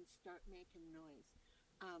 and start making noise.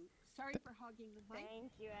 Sorry for hogging the mic.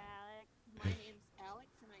 Thank you, Alex. My name's Alex,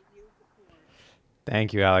 and I yield the floor.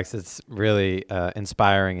 Thank you, Alex. It's really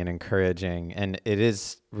inspiring and encouraging, and it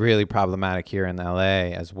is really problematic here in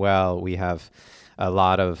LA as well. We have a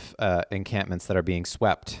lot of encampments that are being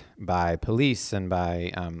swept by police and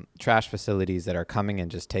by trash facilities that are coming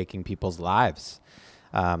and just taking people's lives.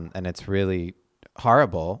 And it's really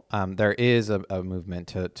horrible. There is a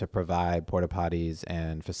movement to provide porta potties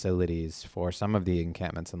and facilities for some of the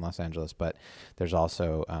encampments in Los Angeles, but there's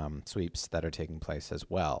also sweeps that are taking place as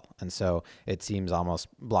well. And so it seems almost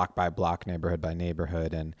block by block, neighborhood by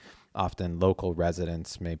neighborhood, and often local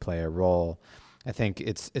residents may play a role. I think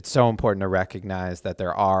it's so important to recognize that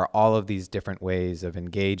there are all of these different ways of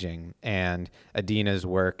engaging, and Adina's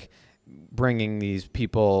work bringing these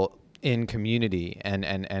people in community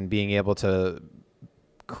and being able to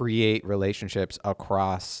create relationships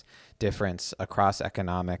across difference, across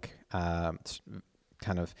economic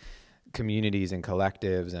kind of communities and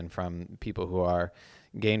collectives, and from people who are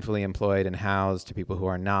gainfully employed and housed to people who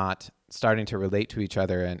are not, starting to relate to each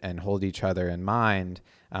other and hold each other in mind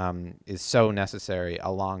is so necessary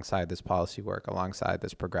alongside this policy work, alongside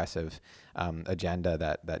this progressive agenda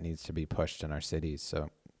that needs to be pushed in our cities. So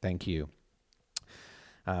thank you.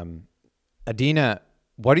 Adina,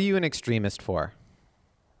 what are you an extremist for?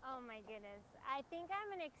 Oh my goodness. I think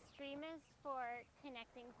I'm an extremist for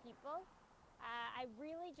connecting people. I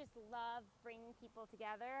really just love bringing people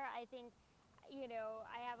together. I think,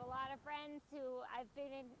 I have a lot of friends who I've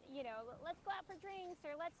been in, let's go out for drinks,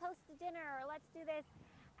 or let's host a dinner, or let's do this.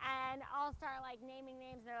 And I'll start like naming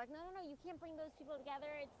names, and they're like, no, you can't bring those people together.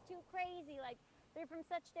 It's too crazy. Like, they're from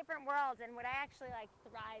such different worlds. And what I actually like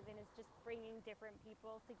thrive in is just bringing different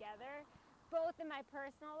people together, both in my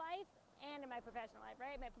personal life and in my professional life,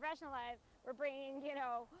 right? My professional life, we're bringing,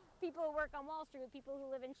 people who work on Wall Street with people who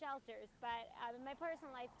live in shelters. But in my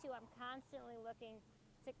personal life too, I'm constantly looking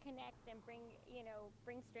to connect and bring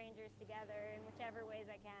strangers together in whichever ways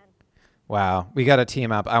I can. Wow, we got to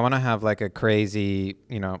team up. I want to have like a crazy,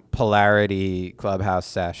 polarity clubhouse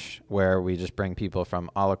sesh where we just bring people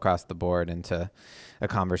from all across the board into a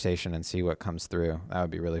conversation and see what comes through. That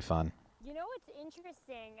would be really fun. You know what's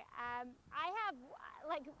interesting? I have,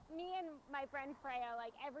 like, me and my friend Freya,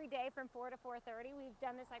 like every day from 4 to 4:30, we've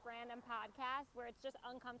done this like random podcast where it's just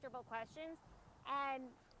uncomfortable questions. And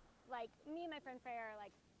like me and my friend Freya are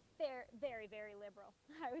like very, very liberal,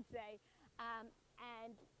 I would say.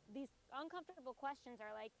 And these uncomfortable questions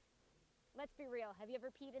are like, let's be real. Have you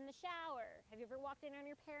ever peed in the shower? Have you ever walked in on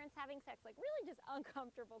your parents having sex? Like, really just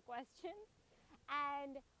uncomfortable questions.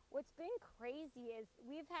 And what's been crazy is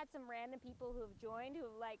we've had some random people who have joined, who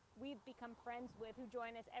like we've become friends with, who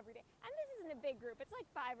join us every day. And this isn't a big group. It's like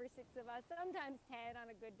 5 or 6 of us, sometimes 10 on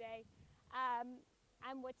a good day. And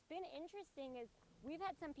what's been interesting is we've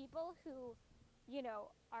had some people who,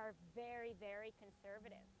 are very, very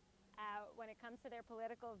conservative when it comes to their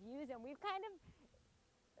political views. And we've kind of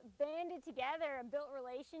banded together and built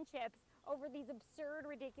relationships over these absurd,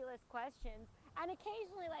 ridiculous questions. And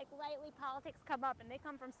occasionally, like, lightly politics come up, and they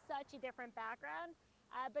come from such a different background.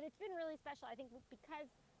 But it's been really special, I think, because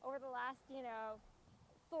over the last, 4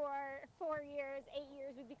 years, 8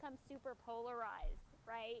 years, we've become super polarized,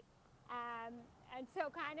 right? And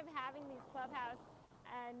so kind of having these clubhouse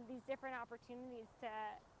and these different opportunities to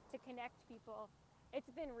connect people, it's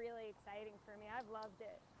been really exciting for me. I've loved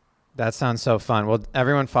it. That sounds so fun. Well,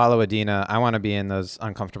 everyone follow Adina. I want to be in those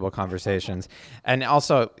uncomfortable conversations. And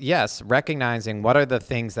also, yes, recognizing what are the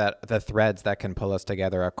things the threads that can pull us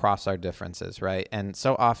together across our differences, right? And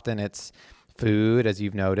so often it's food, as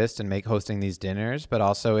you've noticed, and hosting these dinners, but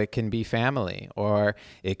also it can be family, or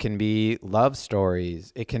it can be love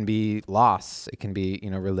stories. It can be loss. It can be,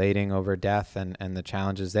 relating over death and the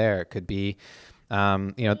challenges there. It could be,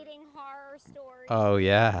 Reading horror stories. Oh,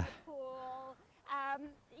 yeah. Cool.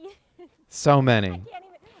 So many. I can't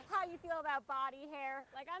even, how you feel about body hair.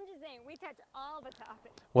 Like, I'm just saying, we touch all the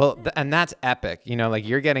topics. Well, and that's epic. Like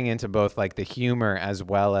you're getting into both like the humor as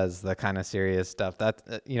well as the kind of serious stuff. That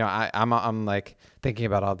I'm like thinking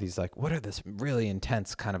about all these like, what are this really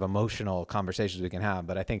intense kind of emotional conversations we can have?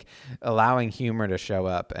 But I think allowing humor to show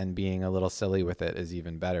up and being a little silly with it is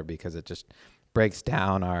even better, because it just breaks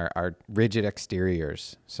down our rigid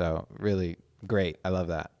exteriors. So really great. I love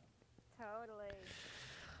that.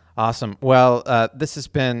 Awesome. Well, this has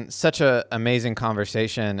been such an amazing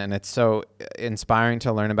conversation, and it's so inspiring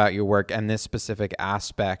to learn about your work and this specific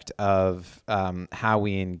aspect of how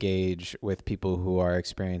we engage with people who are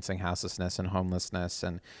experiencing houselessness and homelessness.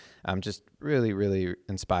 And I'm just really, really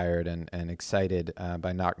inspired and excited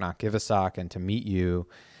by Knock Knock Give a Sock and to meet you.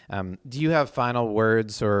 Do you have final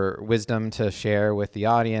words or wisdom to share with the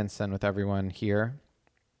audience and with everyone here?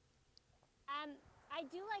 I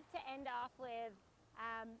do like to end off with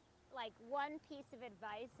like one piece of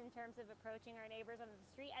advice in terms of approaching our neighbors on the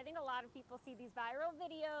street. I think a lot of people see these viral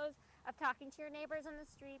videos of talking to your neighbors on the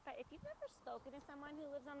street, but if you've never spoken to someone who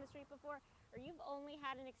lives on the street before, or you've only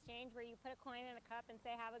had an exchange where you put a coin in a cup and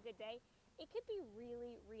say have a good day, it could be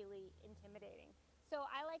really, really intimidating. So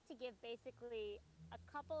I like to give basically a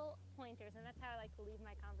couple pointers, and that's how I like to leave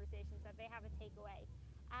my conversations, that they have a takeaway.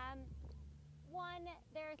 One,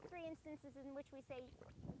 there are 3 instances in which we say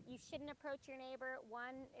you shouldn't approach your neighbor.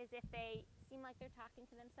 One is if they seem like they're talking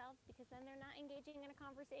to themselves, because then they're not engaging in a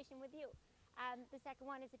conversation with you. The second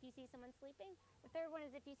one is if you see someone sleeping. The third one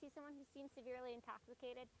is if you see someone who seems severely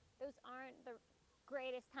intoxicated. Those aren't the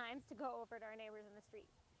greatest times to go over to our neighbors on the street.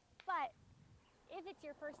 But if it's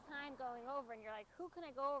your first time going over and you're like, who can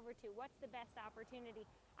I go over to? What's the best opportunity?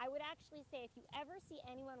 I would actually say if you ever see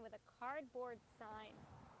anyone with a cardboard sign,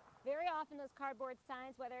 very often those cardboard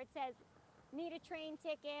signs, whether it says need a train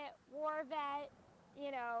ticket, war vet,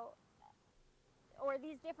 you know, or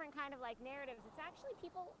these different kind of like narratives, it's actually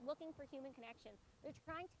people looking for human connection. They're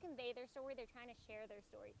trying to convey their story. They're trying to share their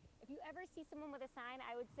story. If you ever see someone with a sign,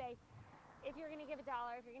 I would say, if you're going to give $1,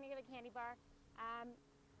 if you're going to give a candy bar,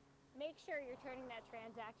 make sure you're turning that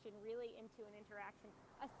transaction really into an interaction,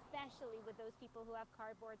 especially with those people who have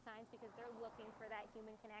cardboard signs, because they're looking for that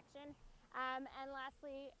human connection. And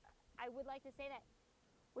lastly, I would like to say that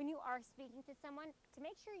when you are speaking to someone, to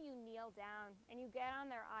make sure you kneel down and you get on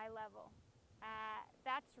their eye level.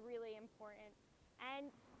 That's really important. And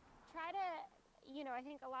try to, you know, I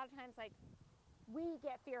think a lot of times, like, we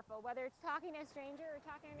get fearful, whether it's talking to a stranger or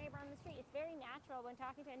talking to a neighbor on the street. It's very natural when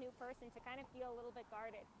talking to a new person to kind of feel a little bit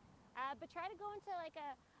guarded. But try to go into like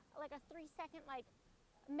a 3-second like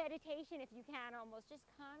meditation if you can, almost. Just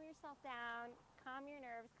calm yourself down, calm your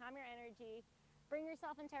nerves, calm your energy, bring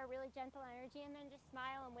yourself into a really gentle energy, and then just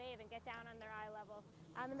smile and wave and get down on their eye level.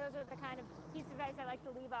 And those are the kind of piece of advice I like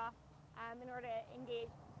to leave off in order to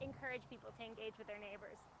encourage people to engage with their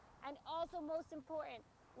neighbors. And also, most important,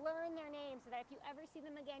 learn their names so that if you ever see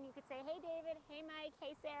them again, you could say, hey David, hey Mike,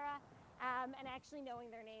 hey Sarah, and actually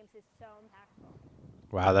knowing their names is so impactful.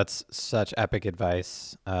 Wow, that's such epic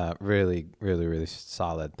advice. Really, really, really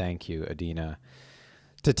solid. Thank you, Adina.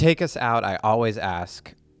 To take us out, I always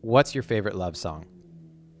ask, what's your favorite love song?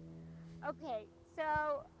 Okay,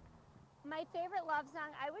 so my favorite love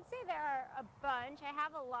song, I would say there are a bunch. I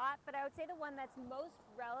have a lot, but I would say the one that's most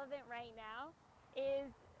relevant right now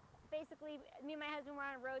is basically, me and my husband were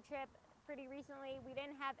on a road trip pretty recently. We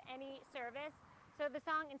didn't have any service, so the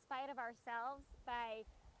song In Spite of Ourselves by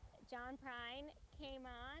John Prine came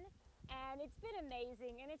on, and it's been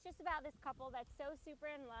amazing. And it's just about this couple that's so super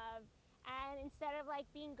in love, and instead of like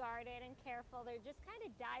being guarded and careful, they're just kind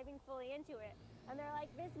of diving fully into it. And they're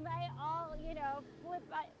like, this might all, you know, flip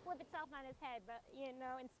itself on its head, but you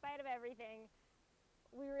know, in spite of everything,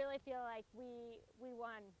 we really feel like we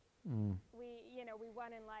won. We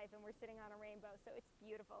won in life, and we're sitting on a rainbow, so it's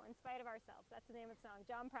beautiful. In Spite of Ourselves, that's the name of the song.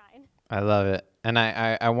 John Prine. I love it. And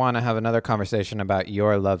I want to have another conversation about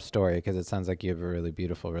your love story, because it sounds like you have a really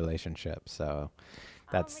beautiful relationship. So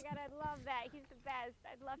that's... Oh my God, I'd love that. He's the best.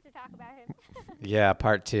 I'd love to talk about him. Yeah,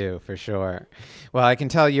 part 2 for sure. Well, I can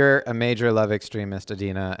tell you're a major love extremist,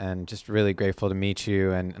 Adina, and just really grateful to meet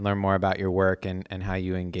you and learn more about your work and how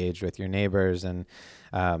you engage with your neighbors and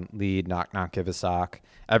lead Knock Knock Give a Sock.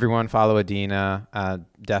 Everyone follow Adina.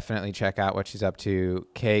 Definitely check out what she's up to,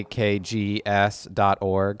 kkgs.org,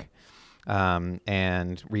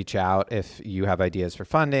 and reach out if you have ideas for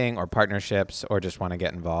funding or partnerships or just want to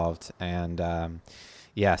get involved. And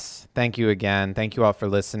yes, thank you again. Thank you all for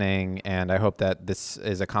listening. And I hope that this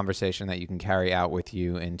is a conversation that you can carry out with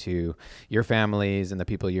you into your families and the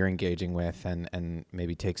people you're engaging with, and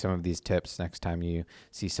maybe take some of these tips next time you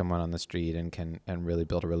see someone on the street and can really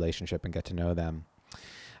build a relationship and get to know them.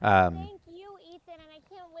 Thank you, Ethan, and I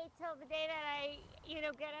can't wait till the day that I,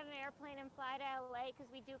 get on an airplane and fly to LA,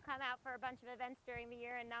 because we do come out for a bunch of events during the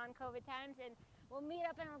year in non-COVID times, and we'll meet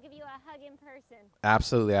up and I'll give you a hug in person.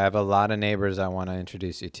 Absolutely. I have a lot of neighbors I want to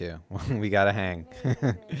introduce you to. We got to hang. I'm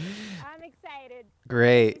excited.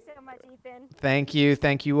 Great. Thank you so much, Ethan. Thank you.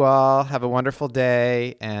 Thank you all. Have a wonderful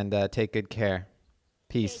day, and take good care.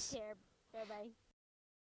 Peace. Take care. Bye-bye.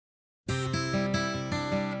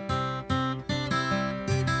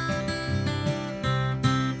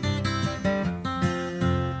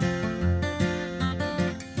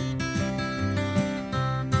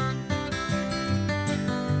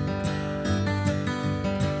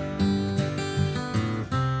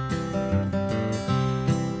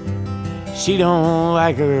 She don't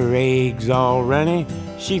like her eggs all runny.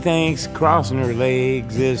 She thinks crossing her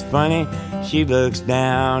legs is funny. She looks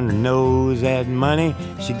down her nose at money.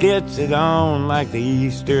 She gets it on like the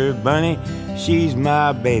Easter bunny. She's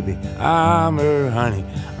my baby, I'm her honey.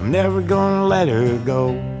 I'm never gonna let her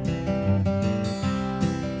go.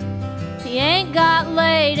 He ain't got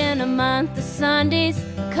laid in a month of Sundays.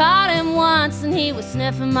 I caught him once and he was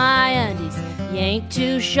sniffing my undies. He ain't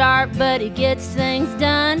too sharp, but he gets things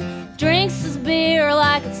done. Drinks his beer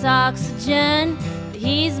like it's oxygen. But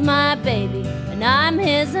he's my baby and I'm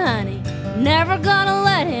his honey. I'm never gonna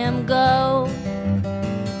let him go.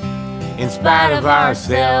 In spite of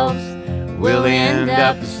ourselves, we'll end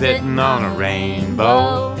up sitting on a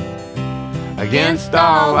rainbow. Against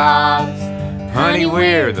all odds, honey,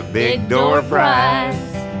 we're the big door prize.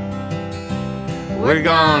 We're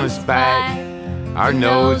gonna spike our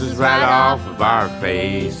noses right off of our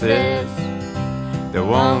faces. There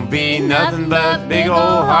won't be nothing but big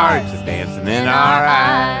old hearts dancing in our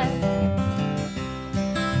eyes.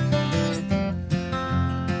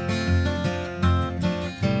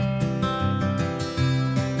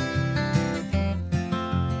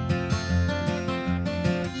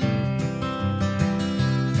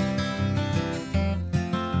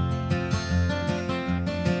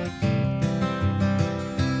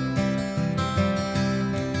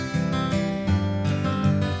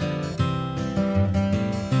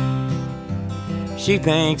 She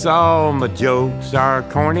thinks all my jokes are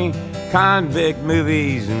corny. Convict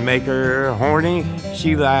movies and make her horny.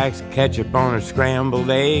 She likes ketchup on her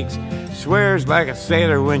scrambled eggs. Swears like a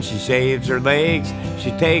sailor when she shaves her legs.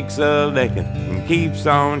 She takes a licking and keeps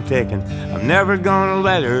on ticking. I'm never gonna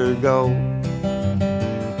let her go.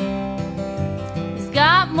 He's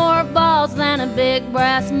got more balls than a big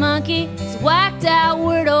brass monkey. He's a whacked out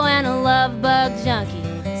weirdo and a love bug junkie.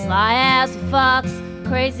 Sly as a fox,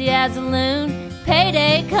 crazy as a loon.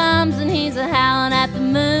 Payday comes and he's a howling at the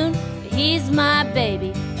moon. But he's my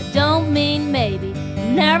baby, I don't mean maybe.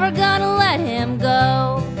 I'm never gonna let him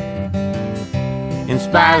go. In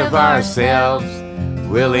spite of ourselves,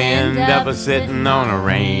 we'll end up sitting on a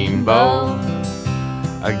rainbow.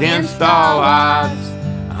 Against all odds,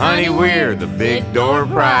 honey, we're the big door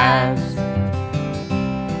prize.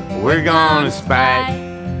 We're gonna spike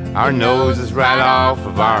our noses right off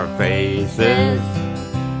of our faces.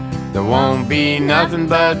 There won't be nothing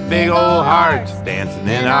but big old hearts dancing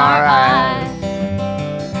in our eyes.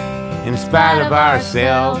 In spite of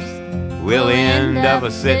ourselves, we'll end up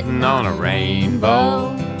sitting on a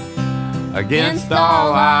rainbow. Against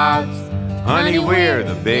all odds, honey, we're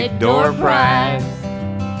the big door prize.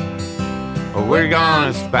 We're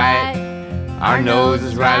gonna spike our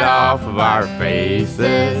noses right off of our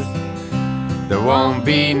faces. There won't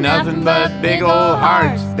be nothing but big old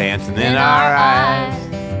hearts dancing in our eyes.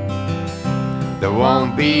 There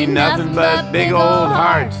won't be nothing but big old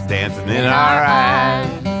hearts dancing in our eyes.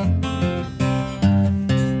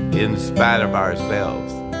 In spite of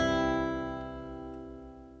ourselves.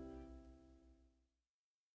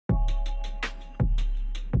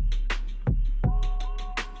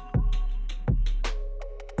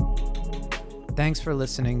 Thanks for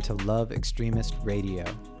listening to Love Extremist Radio.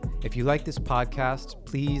 If you like this podcast,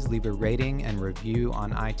 please leave a rating and review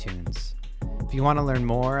on iTunes. If you want to learn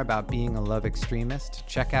more about being a love extremist,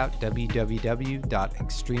 check out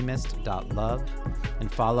www.extremist.love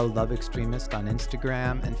and follow Love Extremist on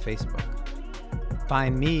Instagram and Facebook.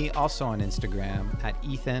 Find me also on Instagram at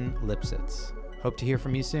Ethan Lipsitz. Hope to hear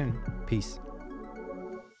from you soon. Peace.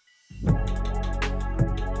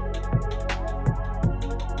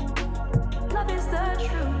 Love is the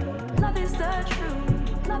truth.